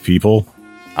ball of people.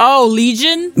 Oh,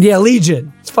 Legion? Yeah,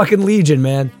 Legion. It's fucking Legion,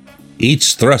 man.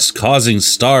 Each thrust causing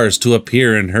stars to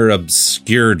appear in her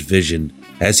obscured vision.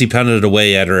 As he pounded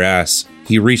away at her ass,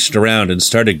 he reached around and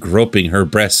started groping her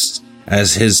breasts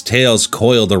as his tails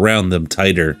coiled around them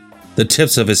tighter, the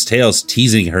tips of his tails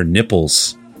teasing her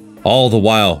nipples. All the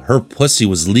while, her pussy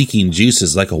was leaking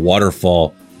juices like a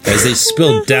waterfall as they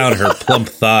spilled down her plump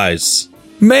thighs.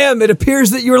 Ma'am, it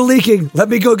appears that you're leaking. Let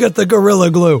me go get the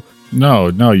Gorilla Glue. No,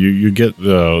 you get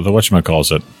the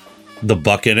whatchamacallit. The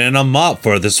bucket and a mop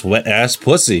for this wet-ass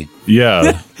pussy.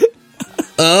 Yeah.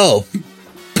 Oh,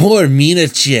 poor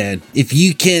Mina-chan. If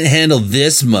you can't handle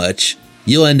this much,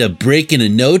 you'll end up breaking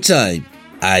in no time.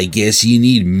 I guess you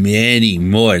need many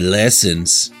more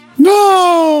lessons.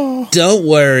 No! Don't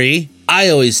worry. I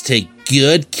always take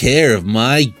good care of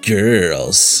my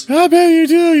girls. I bet you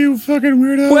do, you fucking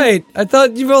weirdo. Wait, I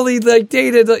thought you've only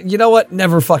dated. You know what?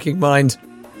 Never fucking mind.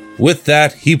 With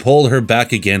that, he pulled her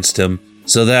back against him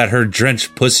so that her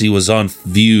drenched pussy was on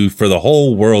view for the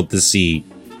whole world to see.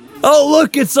 Oh,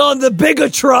 look, it's on the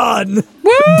Bigatron.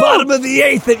 Bottom of the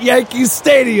 8th at Yankee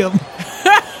Stadium.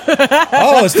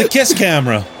 Oh, it's the kiss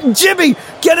camera. Jimmy,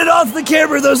 get it off the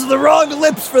camera. Those are the wrong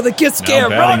lips for the kiss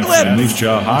cam. Wrong lips. Family's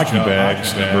Jaw Hockey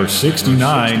Bags, number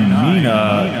 69, Mina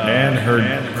and her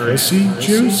pussy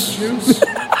juice.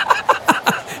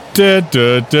 If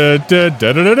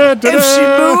she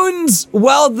moons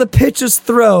while the pitch is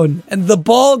thrown and the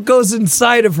ball goes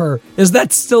inside of her, is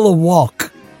that still a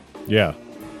walk? Yeah.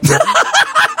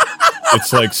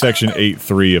 It's like section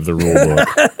 8.3 of the rule book.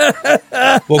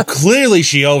 Well, clearly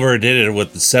she overdid it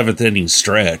with the 7th inning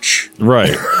stretch.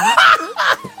 Right.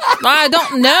 I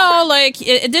don't know. Like,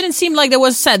 it didn't seem like there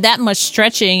was that much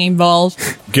stretching involved.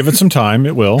 Give it some time.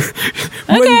 It will.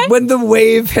 Okay. When the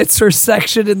wave hits her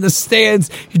section in the stands,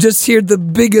 you just hear the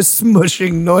biggest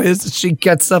smushing noise as she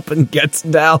gets up and gets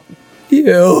down.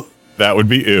 Ew. That would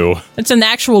be ew. It's an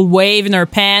actual wave in her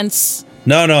pants.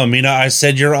 No, Mina, I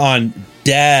said you're on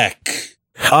deck.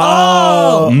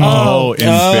 Oh,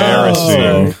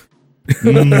 embarrassing.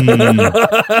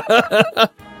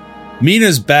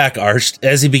 Mina's back arched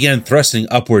as he began thrusting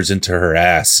upwards into her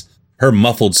ass, her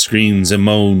muffled screams and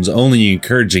moans only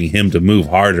encouraging him to move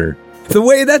harder. The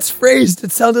way that's phrased,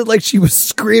 it sounded like she was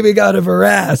screaming out of her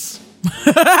ass.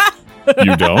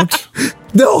 You don't?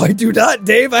 No, I do not,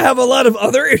 Dave. I have a lot of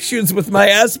other issues with my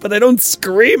ass, but I don't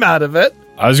scream out of it.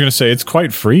 I was going to say, it's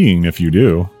quite freeing if you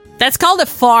do. That's called a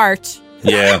fart.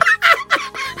 Yeah.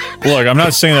 Look, I'm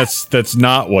not saying that's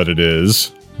not what it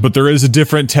is, but there is a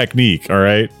different technique, all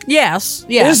right? Yes.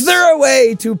 Is there a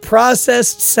way to process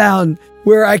sound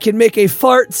where I can make a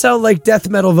fart sound like death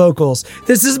metal vocals?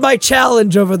 This is my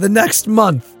challenge over the next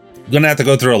month. I'm gonna have to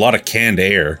go through a lot of canned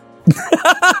air.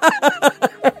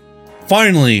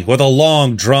 Finally, with a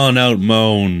long, drawn-out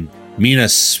moan, Mina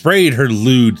sprayed her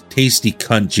lewd, tasty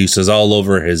cunt juices all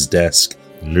over his desk.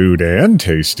 Lewd and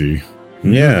tasty.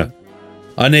 Yeah.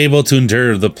 Unable to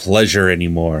endure the pleasure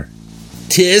anymore.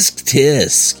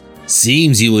 Tisk.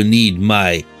 Seems you will need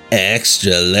my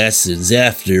extra lessons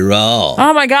after all.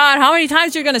 Oh my god, how many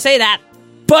times are you going to say that?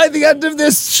 By the end of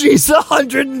this, she's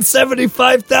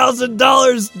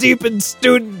 $175,000 deep in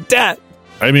student debt.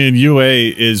 I mean,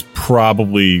 UA is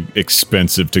probably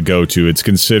expensive to go to. It's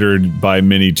considered by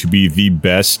many to be the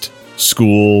best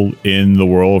school in the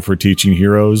world for teaching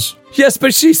heroes. Yes,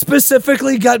 but she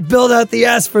specifically got billed out the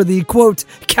ass for the, quote,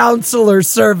 counselor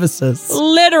services.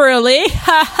 Literally.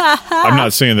 I'm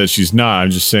not saying that she's not.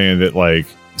 I'm just saying that, like,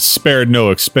 spared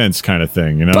no expense kind of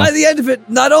thing, you know? By the end of it,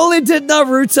 not only did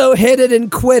Naruto hit it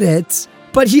and quit it,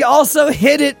 but he also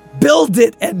hit it, build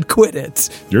it, and quit it.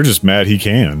 You're just mad he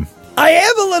can. I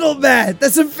am a little mad.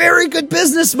 That's a very good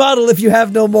business model if you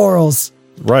have no morals.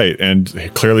 Right, and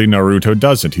clearly Naruto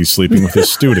doesn't. He's sleeping with his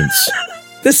students.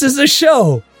 This is a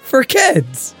show for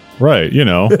kids. Right, you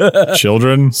know,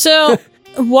 children. So,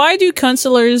 why do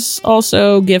counselors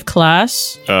also give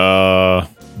class?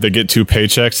 They get 2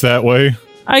 paychecks that way.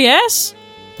 I guess.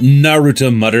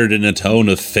 Naruto muttered in a tone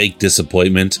of fake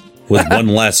disappointment. With one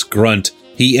last grunt,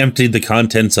 he emptied the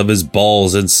contents of his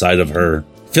balls inside of her,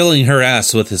 filling her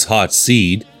ass with his hot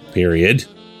seed, period.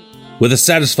 With a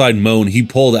satisfied moan, he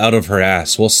pulled out of her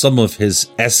ass while some of his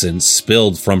essence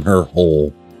spilled from her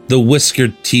hole. The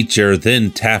whiskered teacher then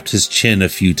tapped his chin a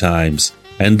few times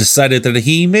and decided that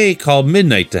he may call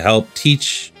Midnight to help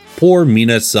teach poor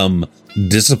Mina some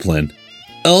discipline.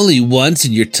 Only once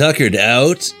and you're tuckered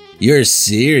out? You're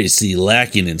seriously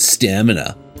lacking in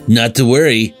stamina. Not to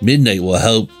worry, Midnight will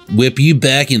help whip you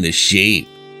back into shape.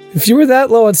 If you were that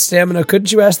low on stamina,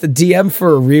 couldn't you ask the DM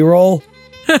for a reroll?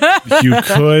 You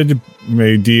could.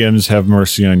 May DMs have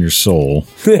mercy on your soul.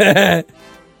 The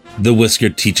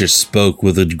whiskered teacher spoke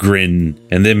with a grin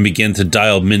and then began to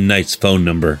dial Midnight's phone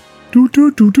number. Doot,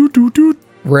 doot, doot, doot, doot, doot.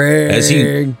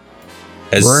 Ring.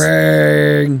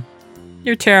 Ring.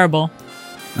 You're terrible.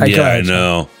 I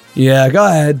know. Yeah, go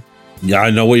ahead. Yeah,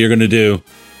 I know what you're going to do.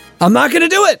 I'm not going to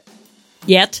do it.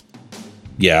 Yet.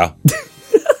 Yeah.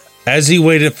 As he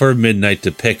waited for Midnight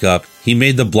to pick up, he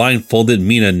made the blindfolded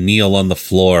Mina kneel on the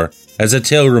floor as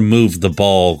Ateo removed the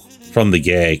ball from the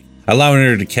gag, allowing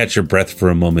her to catch her breath for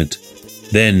a moment.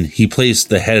 Then he placed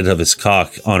the head of his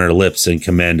cock on her lips and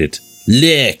commanded,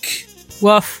 "Lick!"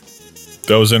 Woof.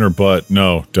 That was in her butt.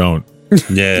 No, don't.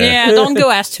 Yeah, don't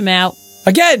go ask him out.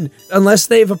 Again, unless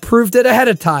they've approved it ahead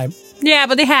of time. Yeah,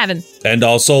 but they haven't. And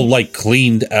also, like,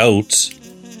 cleaned out.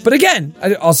 But again,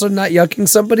 also not yucking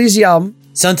somebody's yum.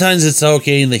 Sometimes it's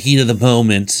okay in the heat of the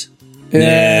moment.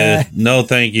 Yeah. No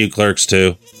thank you, Clerks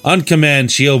 2. On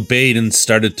command, she obeyed and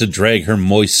started to drag her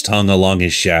moist tongue along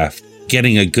his shaft,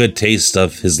 getting a good taste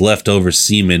of his leftover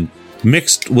semen,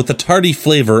 mixed with the tarty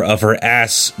flavor of her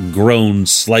ass groaned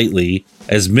slightly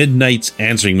as Midnight's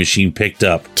answering machine picked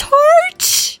up.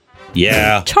 Tart?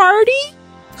 Yeah. Tardy?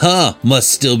 Huh,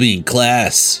 must still be in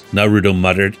class, Naruto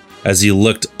muttered as he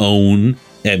looked on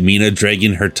at Mina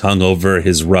dragging her tongue over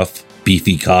his rough,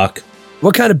 beefy cock.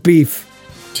 What kind of beef?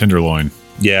 Tenderloin.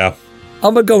 Yeah.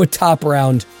 I'm going to go with top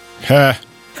round. Ha.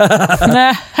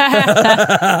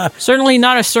 Certainly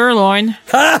not a sirloin.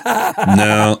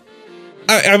 No.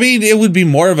 I mean, it would be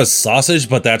more of a sausage,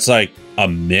 but that's like a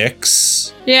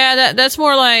mix. Yeah, that's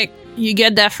more like you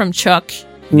get that from Chuck.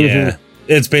 Yeah.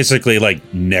 It's basically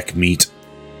like neck meat.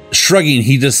 Shrugging,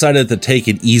 he decided to take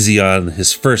it easy on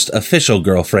his first official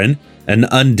girlfriend and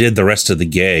undid the rest of the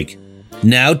gag.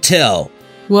 Now tell.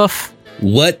 Woof.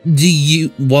 What do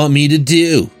you want me to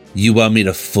do? You want me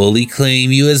to fully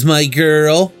claim you as my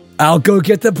girl? I'll go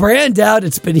get the brand out.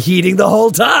 It's been heating the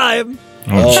whole time.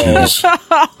 Oh, jeez.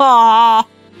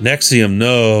 Nexium,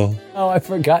 no. Oh, I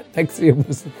forgot Nexium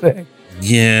was the thing.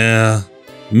 Yeah.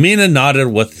 Mina nodded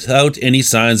without any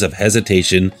signs of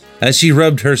hesitation as she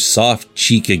rubbed her soft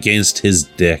cheek against his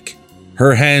dick.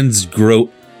 Her hands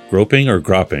groping or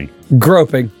gropping?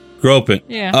 Groping. Groping.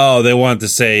 Yeah. Oh, they want to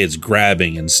say it's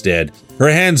grabbing instead. Her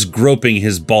hands groping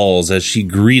his balls as she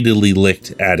greedily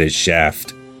licked at his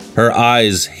shaft, her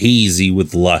eyes hazy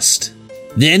with lust.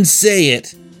 Then say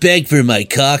it. Beg for my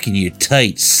cock in your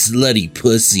tight, slutty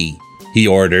pussy, he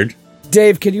ordered.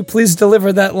 Dave, can you please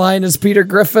deliver that line as Peter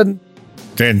Griffin?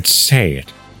 Then say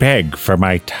it. Beg for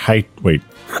my tight... Wait.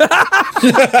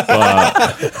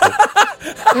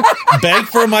 Beg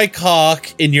for my cock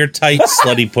in your tight,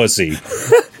 slutty pussy.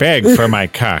 Beg for my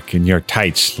cock in your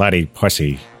tight, slutty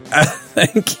pussy.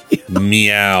 Thank you.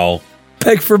 Meow.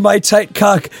 Beg for my tight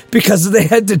cock because they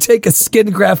had to take a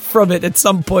skin graft from it at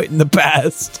some point in the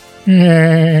past.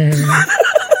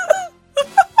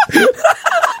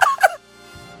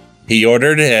 He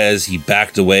ordered as he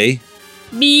backed away.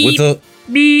 Beep. With a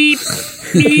beep.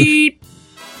 Beep.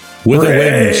 with a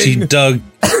whim, she dug.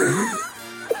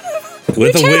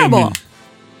 With a terrible. whim,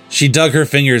 she dug her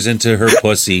fingers into her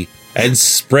pussy and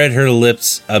spread her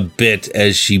lips a bit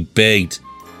as she begged,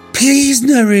 "Please,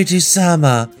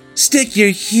 Naruto-sama, Stick your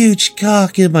huge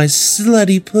cock in my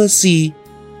slutty pussy.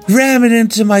 Ram it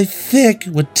into my thick,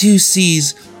 with 2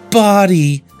 C's,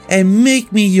 body, and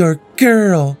make me your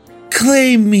girl.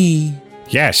 Claim me.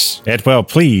 Yes, it will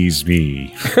please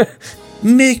me.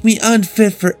 Make me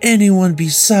unfit for anyone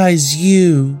besides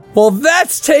you. Well,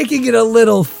 that's taking it a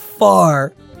little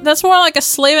far. That's more like a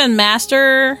slave and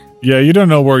master. Yeah, you don't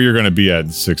know where you're going to be at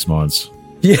in 6 months.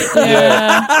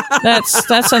 Yeah,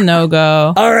 that's a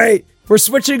no-go. All right, we're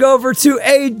switching over to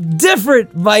a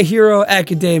different My Hero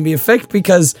Academia fic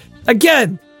because,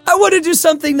 again, I want to do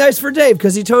something nice for Dave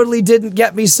because he totally didn't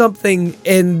get me something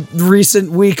in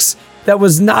recent weeks that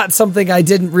was not something I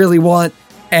didn't really want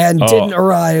and didn't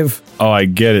arrive. Oh, I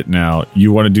get it now.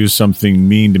 You want to do something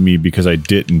mean to me because I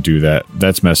didn't do that.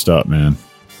 That's messed up, man.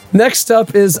 Next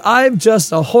up is I'm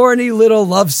Just a Horny Little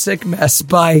Lovesick Mess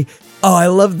by, oh, I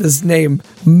love this name,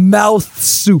 Mouth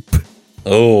Soup.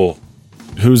 Oh.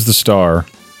 Who's the star?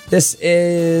 This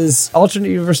is Alternate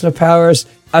Universe No Powers,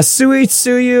 Asui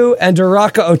Tsuyu, and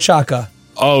Uraka Ochaka.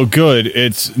 Oh, good.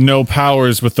 It's no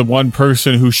powers with the one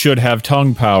person who should have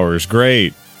tongue powers.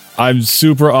 Great. I'm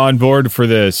super on board for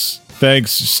this.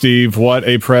 Thanks, Steve. What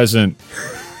a present.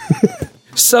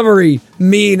 Summary,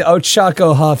 mean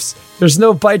Ochako huffs. There's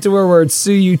no bite to her words.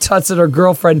 Tsuyu tuts at her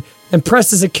girlfriend and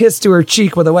presses a kiss to her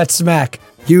cheek with a wet smack.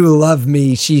 You love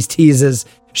me, she teases.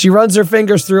 She runs her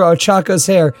fingers through Ochako's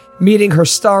hair, meeting her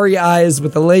starry eyes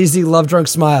with a lazy, love-drunk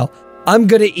smile. I'm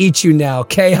gonna eat you now,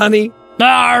 okay, honey?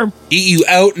 Arr! Eat you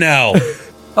out now.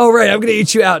 Oh, right, I'm gonna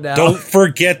eat you out now. Don't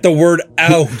forget the word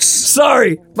out.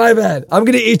 Sorry, my bad. I'm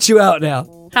gonna eat you out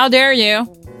now. How dare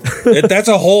you? That's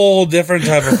a whole different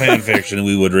type of fan fiction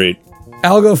we would read.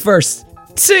 I'll go first.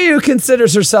 Tsuyu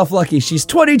considers herself lucky. She's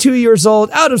 22 years old,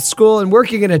 out of school, and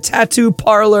working in a tattoo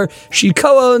parlor she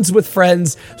co-owns with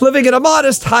friends, living in a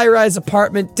modest high-rise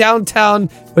apartment downtown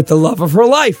with the love of her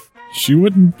life. She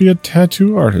wouldn't be a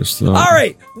tattoo artist, though. All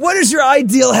right, what is your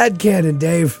ideal headcanon,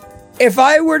 Dave? If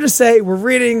I were to say we're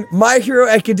reading My Hero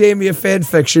Academia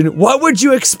fanfiction, what would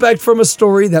you expect from a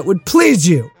story that would please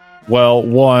you? Well,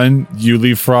 one, you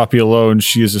leave Froppy alone.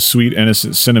 She is a sweet,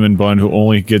 innocent cinnamon bun who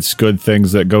only gets good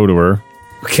things that go to her.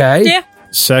 Okay. Yeah.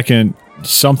 Second,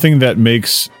 something that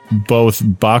makes both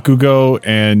Bakugo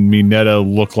and Mineta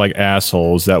look like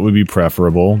assholes. That would be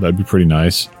preferable. That'd be pretty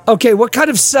nice. Okay, what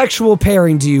kind of sexual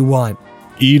pairing do you want?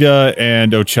 Ida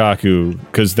and Ochaku,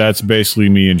 because that's basically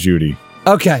me and Judy.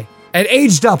 Okay, and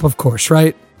aged up, of course,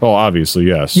 right? Oh, obviously,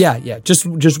 yes. Yeah. Just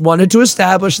wanted to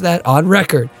establish that on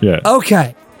record. Yeah.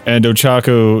 Okay. And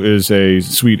Ochaku is a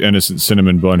sweet, innocent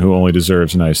cinnamon bun who only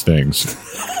deserves nice things.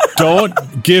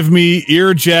 Don't give me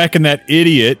Earjack and that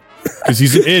idiot, because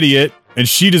he's an idiot, and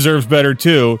she deserves better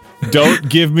too. Don't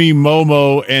give me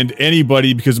Momo and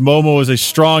anybody, because Momo is a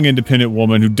strong, independent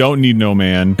woman who don't need no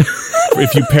man.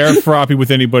 If you pair Froppy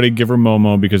with anybody, give her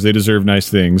Momo, because they deserve nice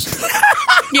things.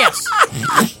 Yes.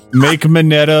 Make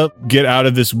Mineta get out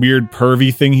of this weird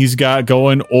pervy thing he's got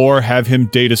going, or have him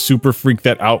date a super freak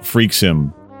that out freaks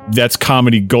him. That's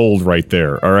comedy gold right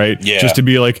there, all right? Yeah. Just to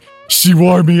be like, she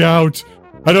wore me out.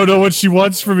 I don't know what she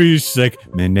wants from me. She's like,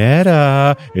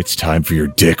 Mineta, it's time for your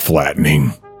dick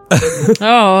flattening.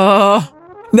 Oh.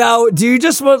 Now, do you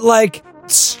just want like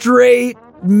straight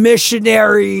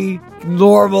missionary,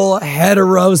 normal,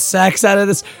 hetero sex out of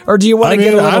this? Or do you want to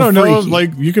get a little I don't know. freaky?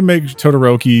 Like, you can make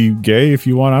Todoroki gay if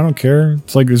you want. I don't care.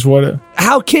 It's like, is what...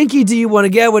 How kinky do you want to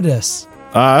get with this?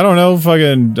 I don't know.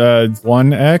 Fucking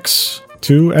 1X?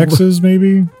 2 X's,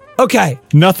 maybe? Okay.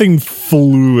 Nothing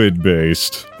fluid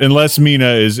based, unless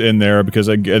Mina is in there, because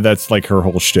that's like her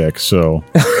whole shtick. So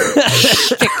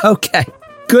Okay.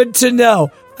 Good to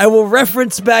know. I will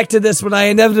reference back to this when I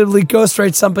inevitably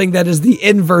ghostwrite something that is the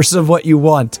inverse of what you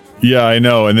want. yeah, I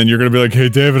know. And then you're gonna be like, "Hey,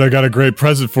 David, I got a great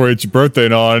present for you. It's your birthday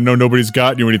and all. I know nobody's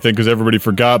gotten you anything because everybody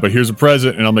forgot, but here's a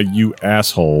present." And I'm like, "You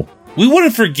asshole!" We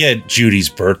wouldn't forget Judy's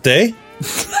birthday.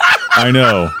 I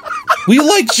know. We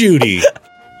like Judy.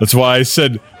 That's why I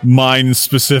said mine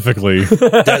specifically.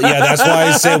 That's why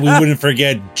I said we wouldn't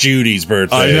forget Judy's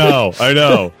birthday. I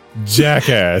know.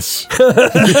 Jackass.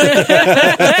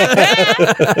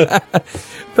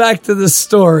 Back to the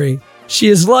story. She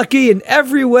is lucky in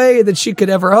every way that she could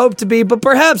ever hope to be, but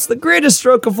perhaps the greatest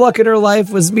stroke of luck in her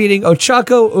life was meeting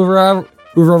Ochako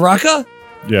Uraraka?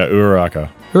 Yeah, Uraraka.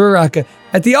 Uraraka.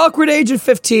 At the awkward age of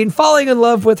 15, falling in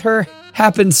love with her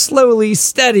happened slowly,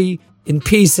 steady, in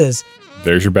pieces.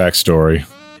 There's your backstory.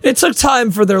 It took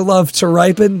time for their love to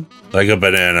ripen, Like a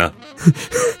banana.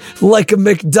 like a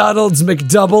McDonald's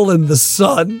McDouble in the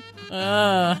sun.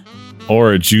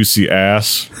 Or a juicy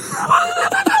ass.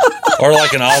 Or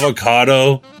like an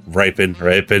avocado. Ripe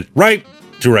to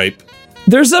ripe.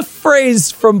 There's a phrase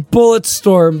from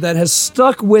Bulletstorm that has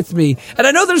stuck with me. And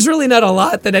I know there's really not a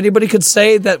lot that anybody could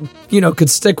say that, could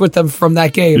stick with them from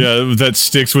that game. Yeah, that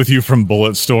sticks with you from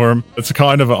Bulletstorm. It's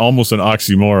kind of almost an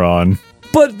oxymoron.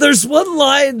 But there's one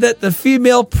line that the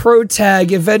female pro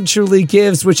tag eventually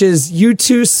gives, which is, "You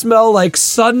two smell like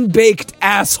sun-baked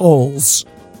assholes."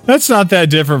 That's not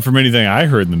that different from anything I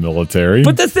heard in the military.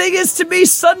 But the thing is, to me,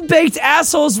 sun-baked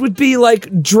assholes would be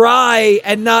like dry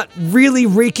and not really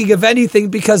reeking of anything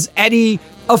because any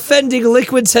offending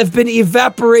liquids have been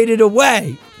evaporated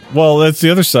away. Well, that's the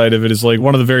other side of it is like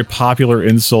one of the very popular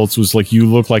insults was like, you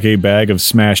look like a bag of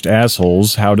smashed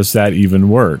assholes. How does that even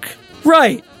work?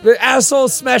 Right. The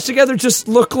assholes smashed together just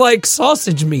look like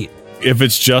sausage meat. If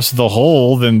it's just the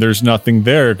hole, then there's nothing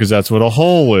there because that's what a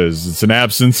hole is. It's an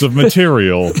absence of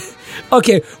material.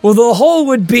 Okay, well, the hole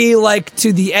would be like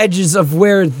to the edges of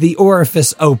where the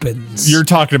orifice opens. You're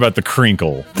talking about the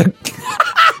crinkle.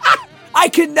 I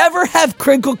can never have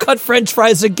crinkle cut french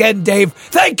fries again, Dave.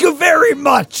 Thank you very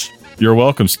much. You're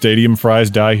welcome. Stadium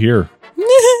fries die here.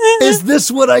 Is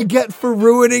this what I get for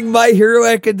ruining My Hero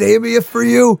Academia for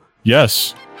you?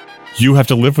 Yes. You have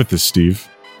to live with this, Steve.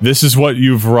 This is what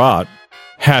you've wrought.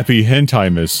 Happy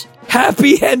Hentimus.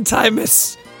 Happy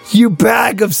Hentimus, you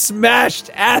bag of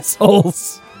smashed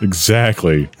assholes.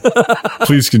 Exactly.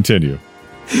 Please continue.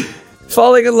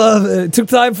 Falling in love. It took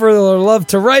time for their love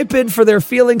to ripen, for their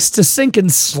feelings to sink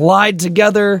and slide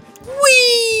together.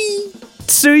 Whee!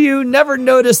 Tsuyu never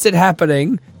noticed it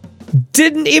happening.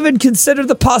 Didn't even consider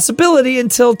the possibility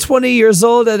until 20 years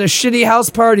old at a shitty house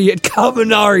party at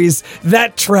Kaminari's.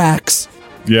 That tracks.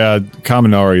 Yeah,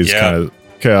 Kaminari is kind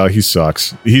of... he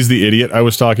sucks. He's the idiot I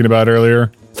was talking about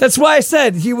earlier. That's why I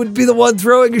said he would be the one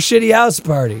throwing a shitty house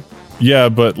party. Yeah,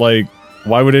 but, like,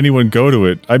 why would anyone go to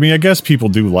it? I mean, I guess people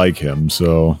do like him,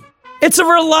 so... It's a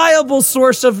reliable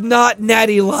source of not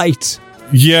natty light.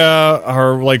 Yeah,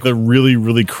 or, like, the really,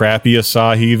 really crappy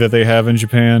Asahi that they have in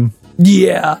Japan.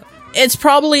 Yeah. It's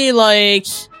probably, like,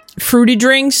 fruity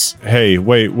drinks. Hey,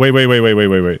 wait.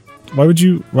 Why would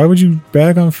you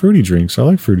bag on fruity drinks? I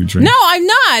like fruity drinks. No, I'm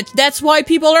not. That's why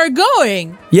people are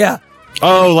going. Yeah.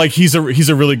 Oh, like he's a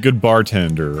really good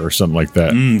bartender or something like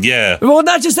that. Yeah. Well,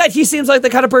 not just that. He seems like the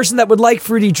kind of person that would like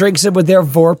fruity drinks and would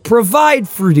therefore provide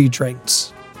fruity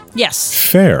drinks. Yes.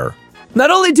 Fair. Not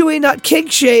only do we not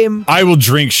kink shame... I will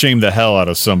drink shame the hell out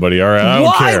of somebody, all right? I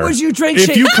don't care. Why would you drink If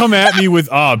shame? you come at me with,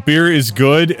 beer is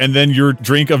good, and then your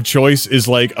drink of choice is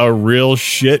like a real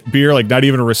shit beer, like not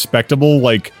even a respectable,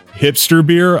 like, hipster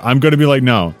beer, I'm going to be like,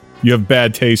 no, you have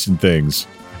bad taste in things.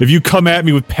 If you come at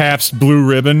me with Pabst Blue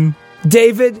Ribbon...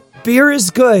 David, beer is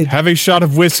good. Have a shot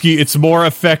of whiskey, it's more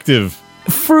effective.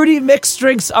 Fruity mixed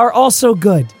drinks are also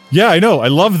good. Yeah, I know, I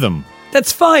love them.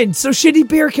 That's fine. So shitty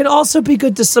beer can also be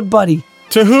good to somebody.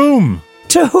 To whom?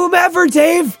 To whomever,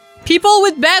 Dave. People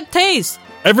with bad taste.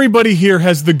 Everybody here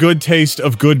has the good taste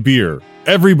of good beer.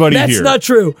 Everybody That's here. not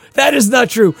true. That is not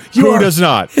true. Who does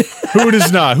not? Who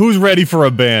does not? Who's ready for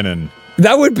a banning?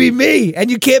 That would be me,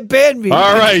 and you can't ban me.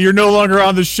 All right, you're no longer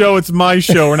on the show. It's my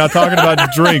show. We're not talking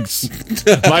about drinks.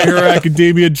 My Hero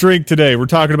Academia drink today. We're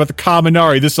talking about the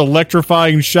Kaminari. This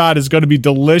electrifying shot is going to be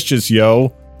delicious,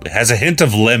 yo. It has a hint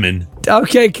of lemon.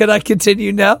 Okay, can I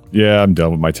continue now? Yeah, I'm done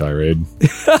with my tirade.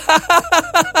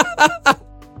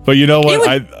 But you know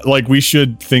what? We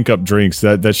should think up drinks.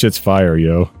 That shit's fire,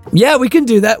 yo. Yeah, we can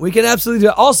do that. We can absolutely do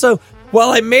it. Also, while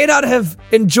I may not have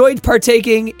enjoyed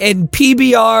partaking in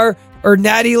PBR or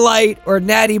Natty Light or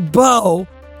Natty Bow,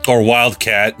 Or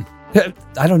Wildcat.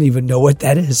 I don't even know what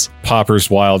that is. Popper's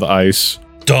Wild Ice.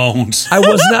 Don't. I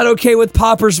was not okay with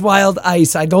Popper's Wild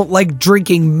Ice. I don't like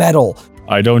drinking metal.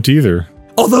 I don't either.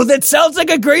 Although that sounds like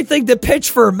a great thing to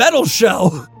pitch for a metal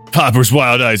show. Popper's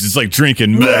Wild Ice. It's like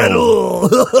drinking metal.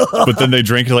 But then they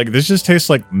drink it like, this just tastes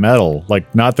like metal.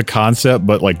 Like, not the concept,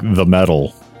 but like the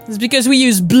metal. It's because we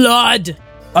use blood.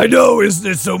 I know, isn't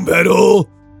it so metal?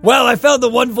 Well, I found the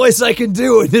one voice I can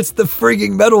do, and it's the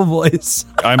frigging metal voice.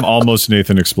 I'm almost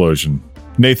Nathan Explosion.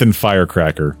 Nathan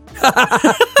Firecracker.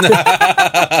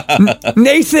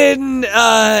 Nathan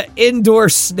Indoor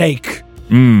Snake.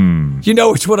 You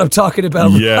know which one I'm talking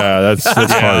about. Yeah, that's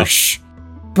harsh.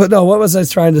 But no, what was I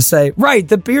trying to say? Right,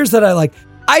 the beers that I like.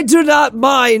 I do not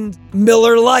mind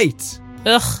Miller Lite.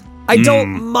 Ugh. I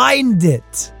don't mind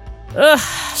it. Ugh.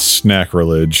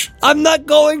 Sacrilege. I'm not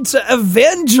going to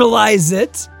evangelize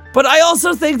it, but I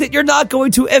also think that you're not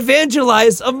going to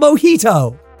evangelize a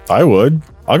mojito. I would.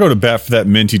 I'll go to bat for that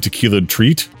minty tequila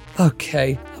treat.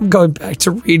 Okay, I'm going back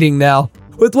to reading now.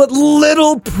 With what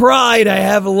little pride I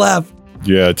have left.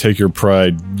 Yeah, take your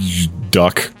pride, you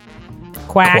duck.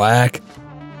 Quack. Quack.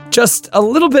 Just a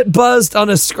little bit buzzed on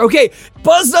a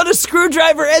buzzed on a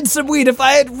screwdriver and some weed. If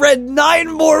I had read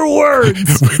 9 more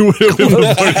words. We would have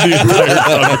avoided the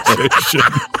entire conversation.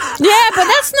 Yeah, but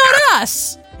that's not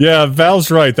us. Yeah, Val's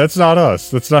right. That's not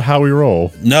us. That's not how we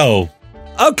roll. No.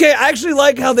 Okay, I actually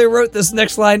like how they wrote this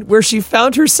next line, where she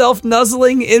found herself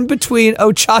nuzzling in between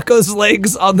Ochako's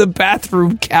legs on the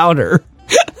bathroom counter.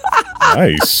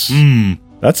 Nice.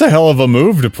 That's a hell of a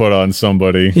move to put on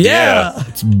somebody. Yeah.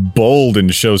 It's bold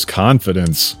and shows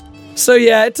confidence. So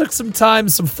yeah, it took some time,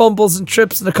 some fumbles and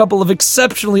trips, and a couple of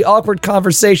exceptionally awkward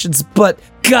conversations, but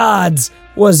gods,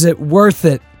 was it worth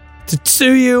it. To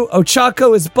Tsuyu,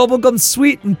 Ochako is bubblegum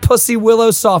sweet and pussy willow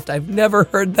soft. I've never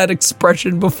heard that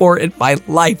expression before in my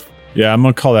life. Yeah, I'm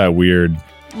gonna call that weird.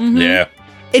 Yeah.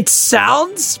 It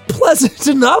sounds pleasant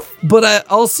enough, but I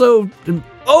also...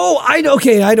 I know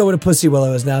what a pussy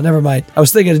willow is now. Never mind. I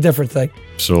was thinking a different thing.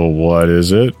 So what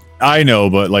is it? I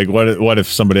know, but like, what if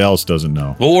somebody else doesn't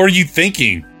know? What were you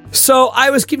thinking? So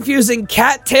I was confusing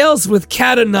cattails with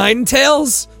cat-o'-nine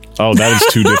tails. Oh, that is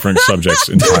 2 different subjects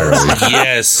entirely.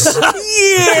 Yes.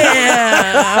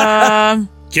 Yeah.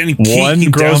 Getting One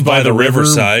kicked grows down by the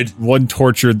riverside. One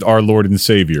tortured our Lord and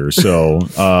Savior. So,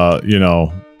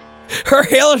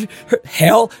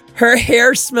 Her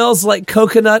hair smells like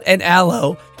coconut and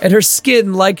aloe, and her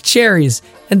skin like cherries.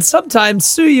 And sometimes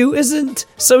Tsuyu isn't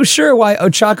so sure why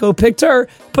Ochako picked her,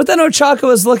 but then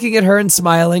Ochako is looking at her and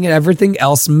smiling, and everything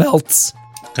else melts.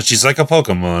 Because she's like a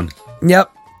Pokemon.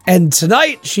 Yep. And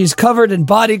tonight, she's covered in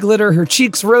body glitter, her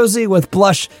cheeks rosy with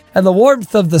blush and the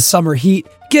warmth of the summer heat,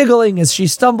 giggling as she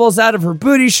stumbles out of her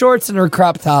booty shorts and her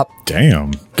crop top.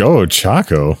 damn, go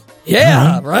Chaco.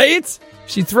 Yeah, right?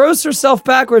 She throws herself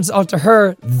backwards onto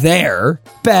their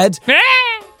bed,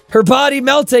 her body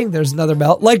melting, there's another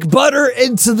melt, like butter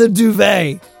into the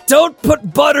duvet. Don't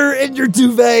put butter in your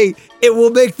duvet. It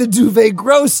will make the duvet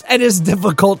gross and is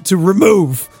difficult to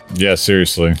remove. Yeah,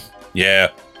 seriously. Yeah.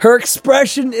 Her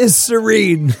expression is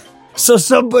serene. So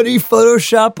somebody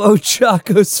Photoshop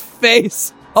Ochako's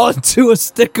face onto a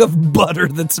stick of butter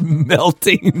that's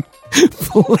melting.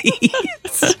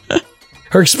 Please.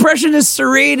 Her expression is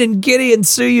serene and giddy, and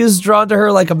Tsuyu's drawn to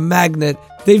her like a magnet.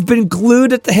 They've been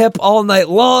glued at the hip all night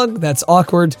long. That's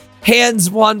awkward. Hands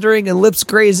wandering and lips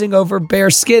grazing over bare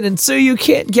skin, and Tsuyu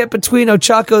can't get between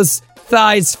Ochako's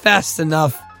thighs fast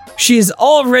enough. She's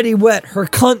already wet, her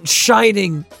cunt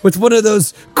shining with one of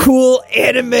those cool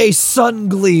anime sun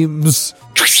gleams.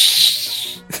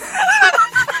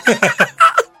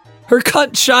 Her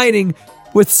cunt shining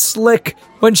with slick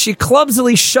when she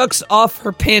clumsily shucks off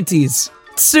her panties.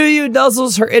 Tsuyu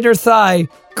nuzzles her inner thigh,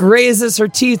 grazes her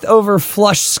teeth over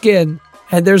flush skin,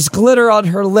 and there's glitter on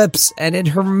her lips and in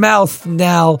her mouth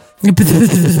now.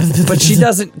 But she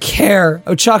doesn't care.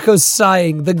 Ochako's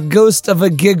sighing, the ghost of a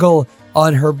giggle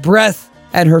on her breath,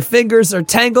 and her fingers are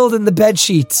tangled in the bed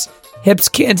sheets, hips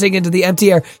canting into the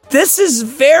empty air. This is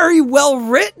very well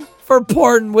written for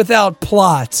porn without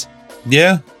plot.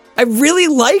 Yeah. I really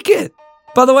like it.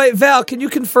 By the way, Val, can you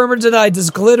confirm or deny, does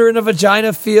glitter in a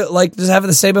vagina does it have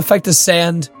the same effect as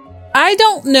sand? I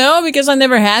don't know because I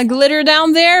never had glitter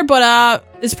down there, but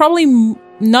it's probably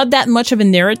not that much of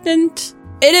an irritant.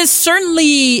 It is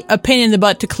certainly a pain in the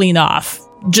butt to clean off,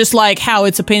 just like how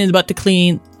it's a pain in the butt to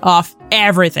clean off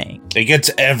everything. It gets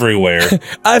everywhere.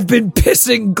 I've been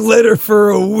pissing glitter for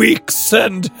a week.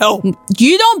 Send help.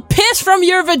 You don't piss from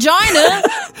your vagina.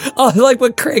 Oh, like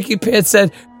what Cranky Pants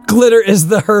said, glitter is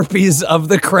the herpes of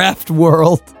the craft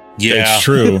world. Yeah. It's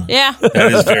true. Yeah.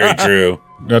 That is very true.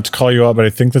 Not to call you out, but I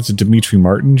think that's a Dimitri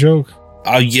Martin joke.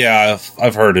 Yeah,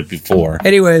 I've heard it before.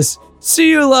 Anyways,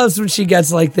 Tsuyu loves when she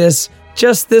gets like this.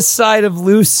 Just this side of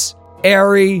loose,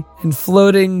 airy, and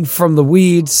floating from the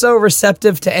weed, so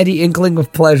receptive to any inkling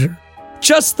of pleasure.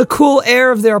 Just the cool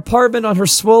air of their apartment on her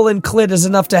swollen clit is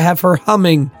enough to have her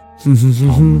humming. Are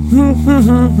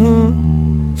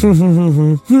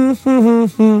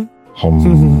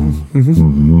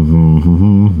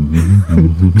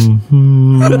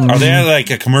they at like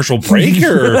a commercial break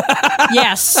or?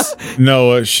 Yes.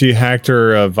 No, she hacked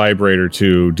her vibrator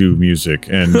to do music,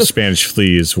 and Spanish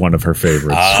Flea is one of her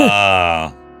favorites.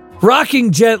 Ah.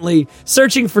 Rocking gently,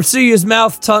 searching for Tsuyu's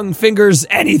mouth, tongue, fingers,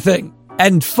 anything.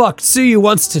 And fuck, Tsuyu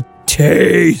wants to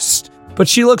taste. But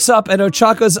she looks up and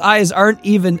Ochako's eyes aren't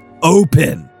even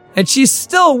open. And she's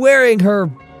still wearing her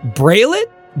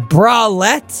bralette?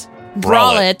 Bralette?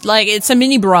 Bralette, like it's a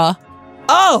mini bra.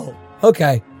 Oh,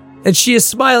 okay. And she is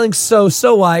smiling so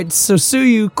wide, so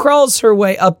Tsuyu crawls her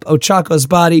way up Ochako's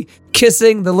body,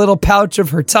 kissing the little pouch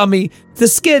of her tummy, the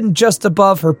skin just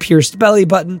above her pierced belly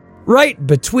button, right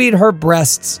between her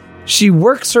breasts. She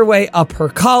works her way up her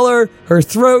collar, her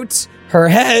throat, her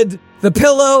head, the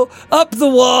pillow, up the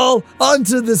wall,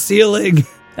 onto the ceiling,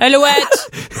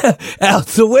 Alouette! out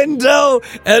the window,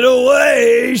 and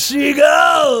away she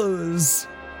goes.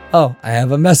 Oh, I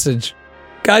have a message.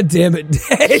 God damn it,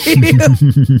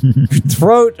 Dave.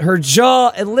 Throat, her jaw,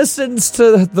 and listens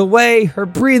to the way her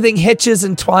breathing hitches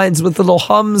and twines with little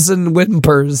hums and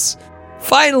whimpers.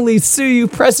 Finally,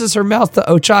 Tsuyu presses her mouth to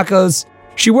Ochako's.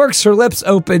 She works her lips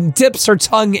open, dips her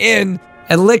tongue in,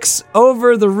 and licks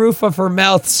over the roof of her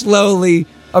mouth slowly.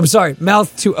 I'm sorry,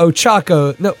 mouth to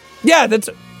Ochako. No, yeah, that's...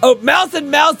 Oh, mouth and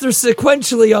mouth are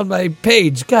sequentially on my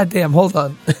page. God damn, hold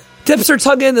on. Dips her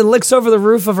tongue in and licks over the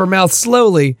roof of her mouth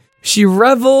slowly. She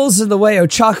revels in the way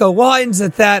Ochako whines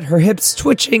at that, her hips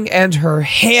twitching and her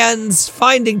hands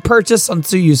finding purchase on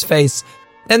Tsuyu's face.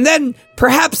 And then,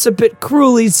 perhaps a bit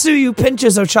cruelly, Tsuyu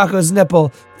pinches Ochako's nipple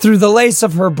through the lace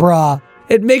of her bra.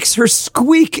 It makes her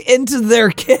squeak into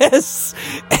their kiss,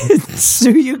 and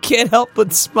Tsuyu can't help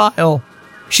but smile.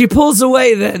 She pulls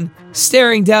away then,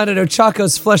 staring down at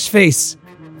Ochako's flushed face.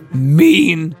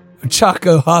 Mean,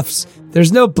 Ochako huffs.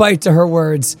 There's no bite to her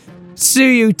words.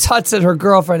 Tsuyu tuts at her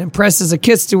girlfriend and presses a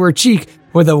kiss to her cheek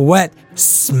with a wet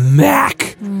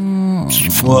smack. No. You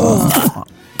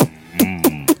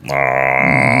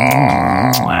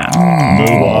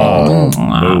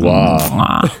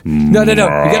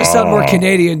gotta sound more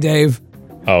Canadian, Dave.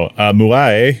 Oh,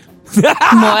 muae.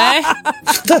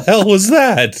 What the hell was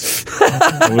that?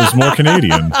 It was more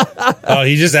Canadian. Oh,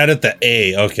 he just added the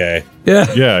A. Okay.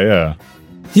 Yeah.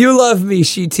 You love me,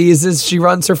 she teases. She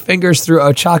runs her fingers through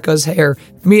Ochako's hair,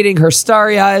 meeting her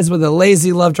starry eyes with a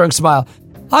lazy, love-drunk smile.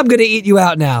 I'm gonna eat you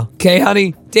out now, okay,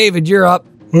 honey? David, you're up.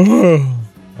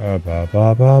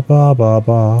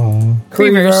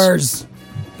 Creamers.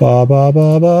 Ba ba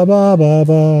ba ba ba ba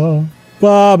ba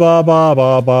ba ba ba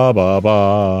ba ba ba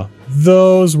ba.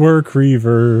 Those were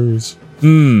Creevers.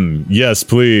 Yes,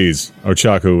 please,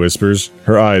 Ochako whispers,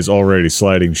 her eyes already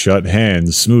sliding shut,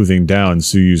 hands smoothing down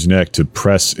Tsuyu's neck to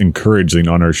press encouraging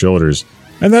on her shoulders.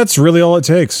 And that's really all it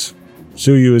takes.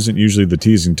 Tsuyu isn't usually the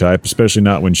teasing type, especially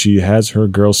not when she has her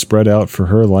girl spread out for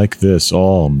her like this,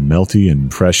 all melty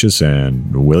and precious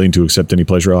and willing to accept any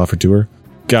pleasure offered to her.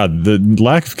 God, the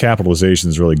lack of capitalization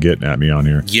is really getting at me on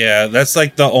here. Yeah, that's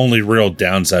like the only real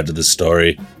downside to the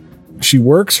story. She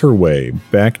works her way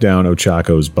back down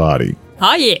Ochako's body.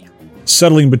 Oh, yeah.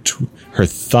 Settling between her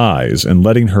thighs and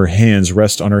letting her hands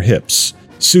rest on her hips,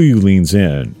 Tsuyu leans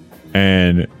in,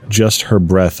 and just her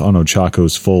breath on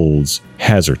Ochako's folds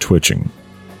has her twitching.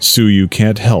 Tsuyu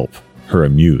can't help her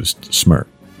amused smirk.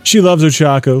 She loves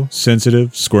Ochako,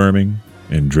 sensitive, squirming,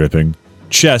 and dripping.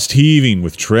 Chest heaving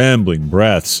with trembling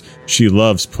breaths, she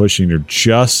loves pushing her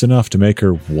just enough to make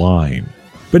her whine,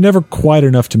 but never quite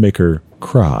enough to make her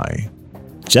cry.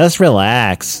 Just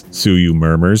relax, Tsuyu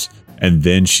murmurs, and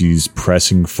then she's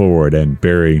pressing forward and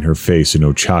burying her face in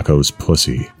Ochako's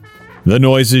pussy. The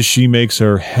noises she makes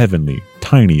are heavenly,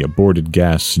 tiny aborted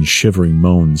gasps and shivering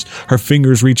moans, her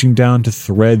fingers reaching down to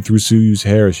thread through Tsuyu's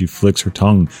hair as she flicks her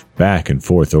tongue back and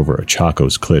forth over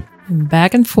Ochako's clit.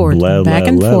 Back and forth, back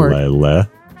and forth.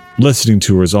 Listening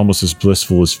to her is almost as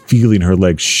blissful as feeling her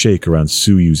legs shake around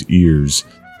Tsuyu's ears,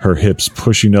 her hips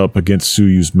pushing up against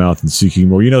Tsuyu's mouth and seeking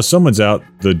more. You know, someone's out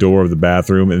the door of the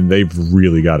bathroom and they've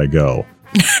really got to go.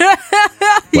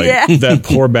 That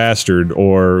poor bastard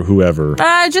or whoever.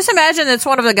 Just imagine it's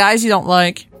one of the guys you don't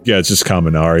like. Yeah, it's just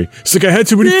Kaminari. It's like, I had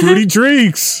too many fruity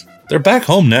drinks. They're back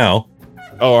home now.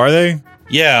 Oh, are they?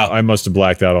 Yeah. I must have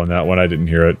blacked out on that one. I didn't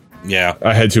hear it. Yeah.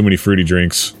 I had too many fruity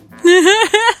drinks.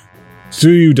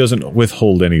 Tsuyu doesn't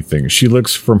withhold anything. She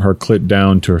looks from her clit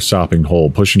down to her sopping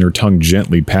hole, pushing her tongue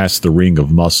gently past the ring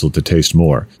of muscle to taste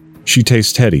more. She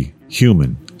tastes heady,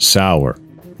 human, sour,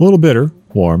 a little bitter,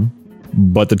 warm,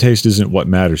 but the taste isn't what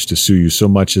matters to Tsuyu so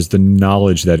much as the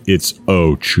knowledge that it's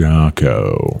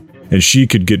Ochako. And she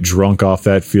could get drunk off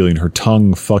that feeling, her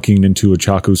tongue fucking into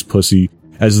Ochako's pussy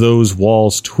as those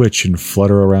walls twitch and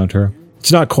flutter around her.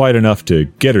 It's not quite enough to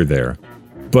get her there,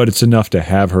 but it's enough to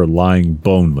have her lying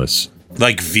boneless.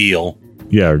 Like veal.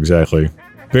 Yeah, exactly.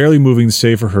 Barely moving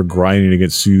save for her grinding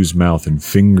against Tsuyu's mouth and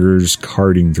fingers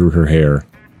carting through her hair.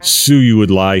 Tsuyu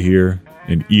would lie here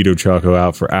and eat Ochako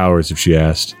out for hours if she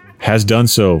asked. Has done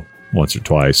so once or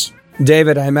twice.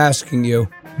 David, I'm asking you.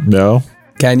 No?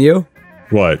 Can you?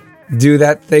 What? Do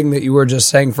that thing that you were just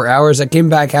saying for hours. I came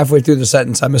back halfway through the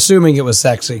sentence. I'm assuming it was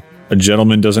sexy. A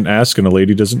gentleman doesn't ask and a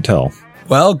lady doesn't tell.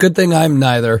 Well, good thing I'm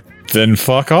neither. Then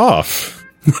fuck off.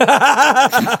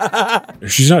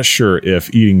 She's not sure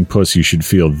if eating pussy should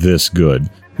feel this good.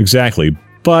 Exactly.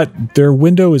 But their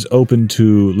window is open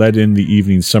to let in the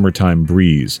evening summertime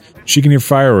breeze. She can hear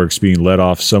fireworks being let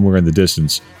off somewhere in the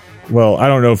distance. Well, I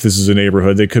don't know if this is a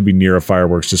neighborhood. They could be near a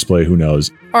fireworks display. Who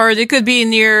knows? Or they could be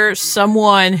near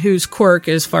someone whose quirk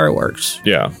is fireworks.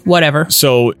 Yeah. Whatever.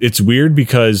 So it's weird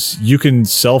because you can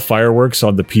sell fireworks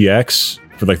on the PX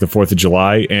for like the 4th of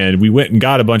July. And we went and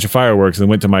got a bunch of fireworks and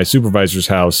went to my supervisor's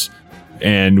house.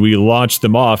 And we launched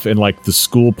them off in like the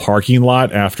school parking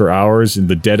lot after hours in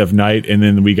the dead of night. And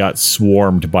then we got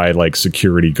swarmed by like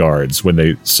security guards when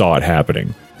they saw it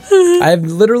happening. I've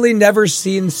literally never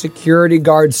seen security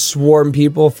guards swarm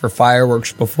people for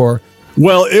fireworks before.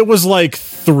 Well, it was like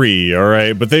 3, all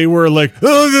right? But they were like,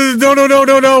 oh,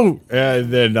 no. And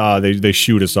then they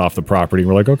shoot us off the property.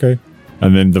 We're like, okay.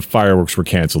 And then the fireworks were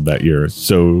canceled that year.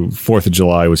 So 4th of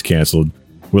July was canceled.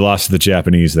 We lost to the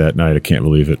Japanese that night. I can't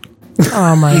believe it.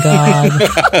 Oh my god.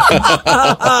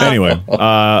 Anyway,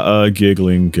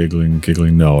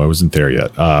 giggling. No, I wasn't there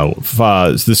yet.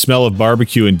 The smell of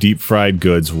barbecue and deep fried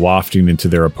goods wafting into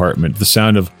their apartment. The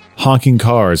sound of honking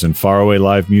cars and faraway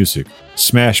live music.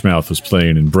 Smash Mouth was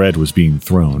playing and bread was being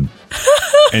thrown.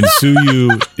 And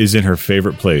Suyu is in her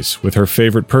favorite place with her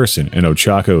favorite person, and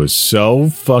Ochako is so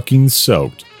fucking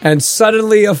soaked. And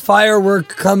suddenly a firework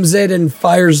comes in and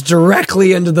fires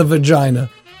directly into the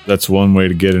vagina. That's one way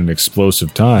to get an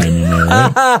explosive time, you know,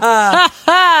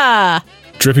 right?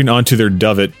 Dripping onto their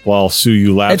dovet while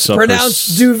Suyu laps It's up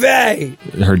pronounced duvet.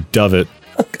 her dovet.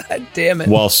 Oh, God damn it.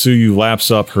 While Suyu laps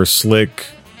up her slick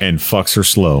and fucks her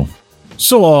slow.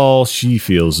 So all she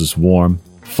feels is warm,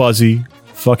 fuzzy,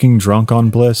 fucking drunk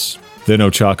on bliss. Then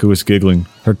Ochako is giggling,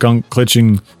 her gunk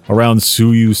clutching around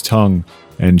Suyu's tongue,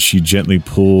 and she gently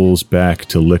pulls back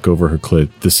to lick over her clit.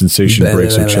 The sensation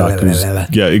breaks Ochako's...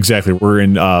 Yeah, exactly. We're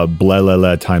in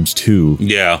blah times 2.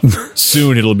 Yeah.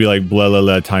 Soon it'll be like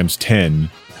blah times 10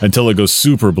 until it goes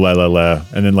super blah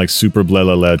and then like super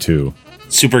blah 2.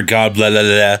 Super God, blah,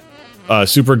 blah, blah.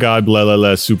 Super God,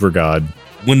 blah, super God.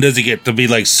 When does he get to be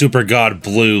like Super God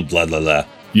Blue, blah, blah, blah?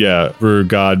 Yeah, for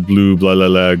God blue,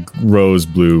 blah, rose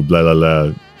blue,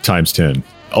 blah, times 10.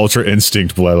 Ultra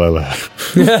instinct, blah.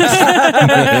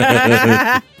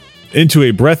 Into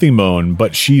a breathy moan,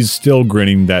 but she's still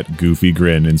grinning that goofy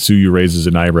grin, and Suyu raises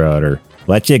an eyebrow at her.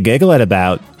 What you giggling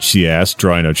about? She asked,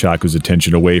 drawing Ochako's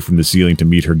attention away from the ceiling to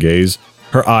meet her gaze.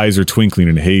 Her eyes are twinkling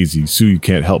and hazy. Suyu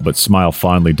can't help but smile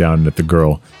fondly down at the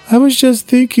girl. I was just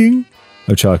thinking.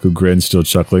 Ochako grins, still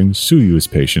chuckling. Suyu is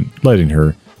patient, letting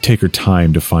her take her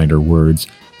time to find her words.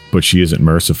 But she isn't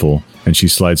merciful, and she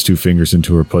slides 2 fingers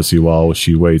into her pussy while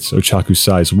she waits. Ochaku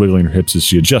sighs, wiggling her hips as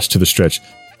she adjusts to the stretch.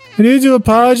 I need to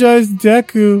apologize to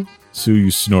Deku.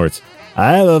 Suyu snorts.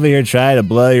 I'm over here trying to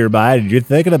blow your mind, and you're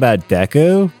thinking about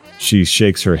Deku? She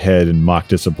shakes her head in mock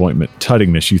disappointment.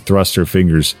 Tutting as she thrusts her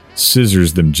fingers,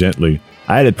 scissors them gently.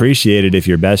 I'd appreciate it if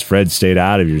your best friend stayed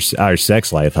out of our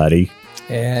sex life, honey.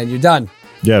 And you're done.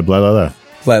 Yeah, blah.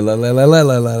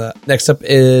 Next up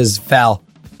is Val.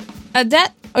 At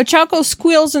that, Ochako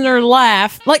squeals in her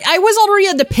laugh. Like, I was already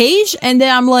at the page, and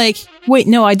then I'm like, wait,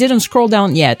 no, I didn't scroll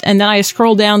down yet. And then I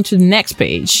scroll down to the next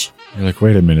page. You're like,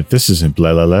 wait a minute, this isn't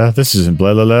blah. This isn't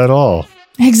blah at all.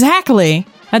 Exactly.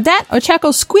 At that,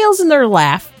 Ochako squeals in her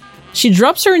laugh. She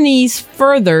drops her knees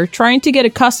further, trying to get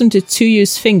accustomed to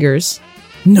Tsuyu's fingers.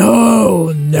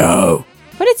 No.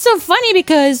 But it's so funny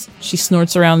because... She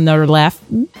snorts around another laugh.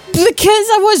 Because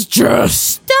I was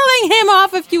just telling him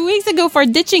off a few weeks ago for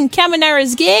ditching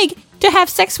Kaminara's gig to have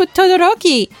sex with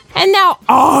Todoroki. And now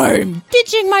I'm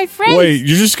ditching my friends. Wait,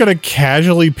 you're just gonna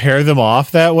casually pair them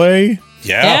off that way?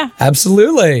 Yeah.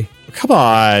 Absolutely. Come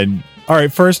on. All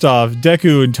right, first off,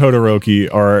 Deku and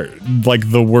Todoroki are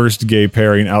like the worst gay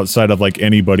pairing outside of like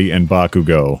anybody and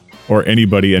Bakugo or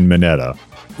anybody and Mineta.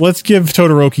 Let's give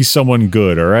Todoroki someone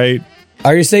good, all right?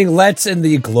 Are you saying let's in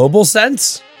the global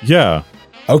sense? Yeah.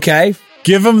 Okay.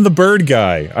 Give him the bird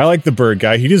guy. I like the bird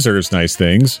guy. He deserves nice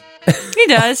things. He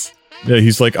does. Yeah,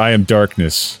 he's like, I am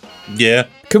darkness. Yeah.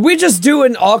 Could we just do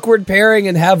an awkward pairing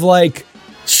and have like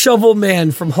Shovel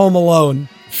Man from Home Alone?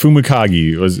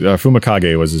 Fumikage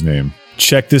was his name.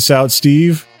 Check this out,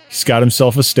 Steve. He's got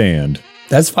himself a stand.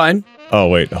 That's fine. Oh,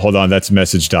 wait, hold on. That's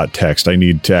message.txt. I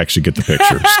need to actually get the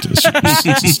picture.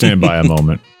 Stand by a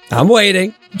moment. I'm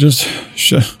waiting. Just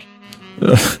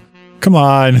come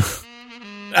on.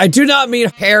 I do not mean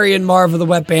Harry and Marv of the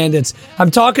Wet Bandits.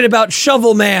 I'm talking about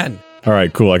Shovel Man. All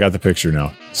right, cool. I got the picture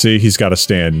now. See, he's got a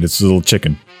stand, and it's a little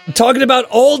chicken. I'm talking about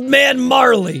Old Man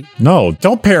Marley. No,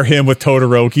 don't pair him with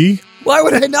Todoroki. Why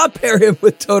would I not pair him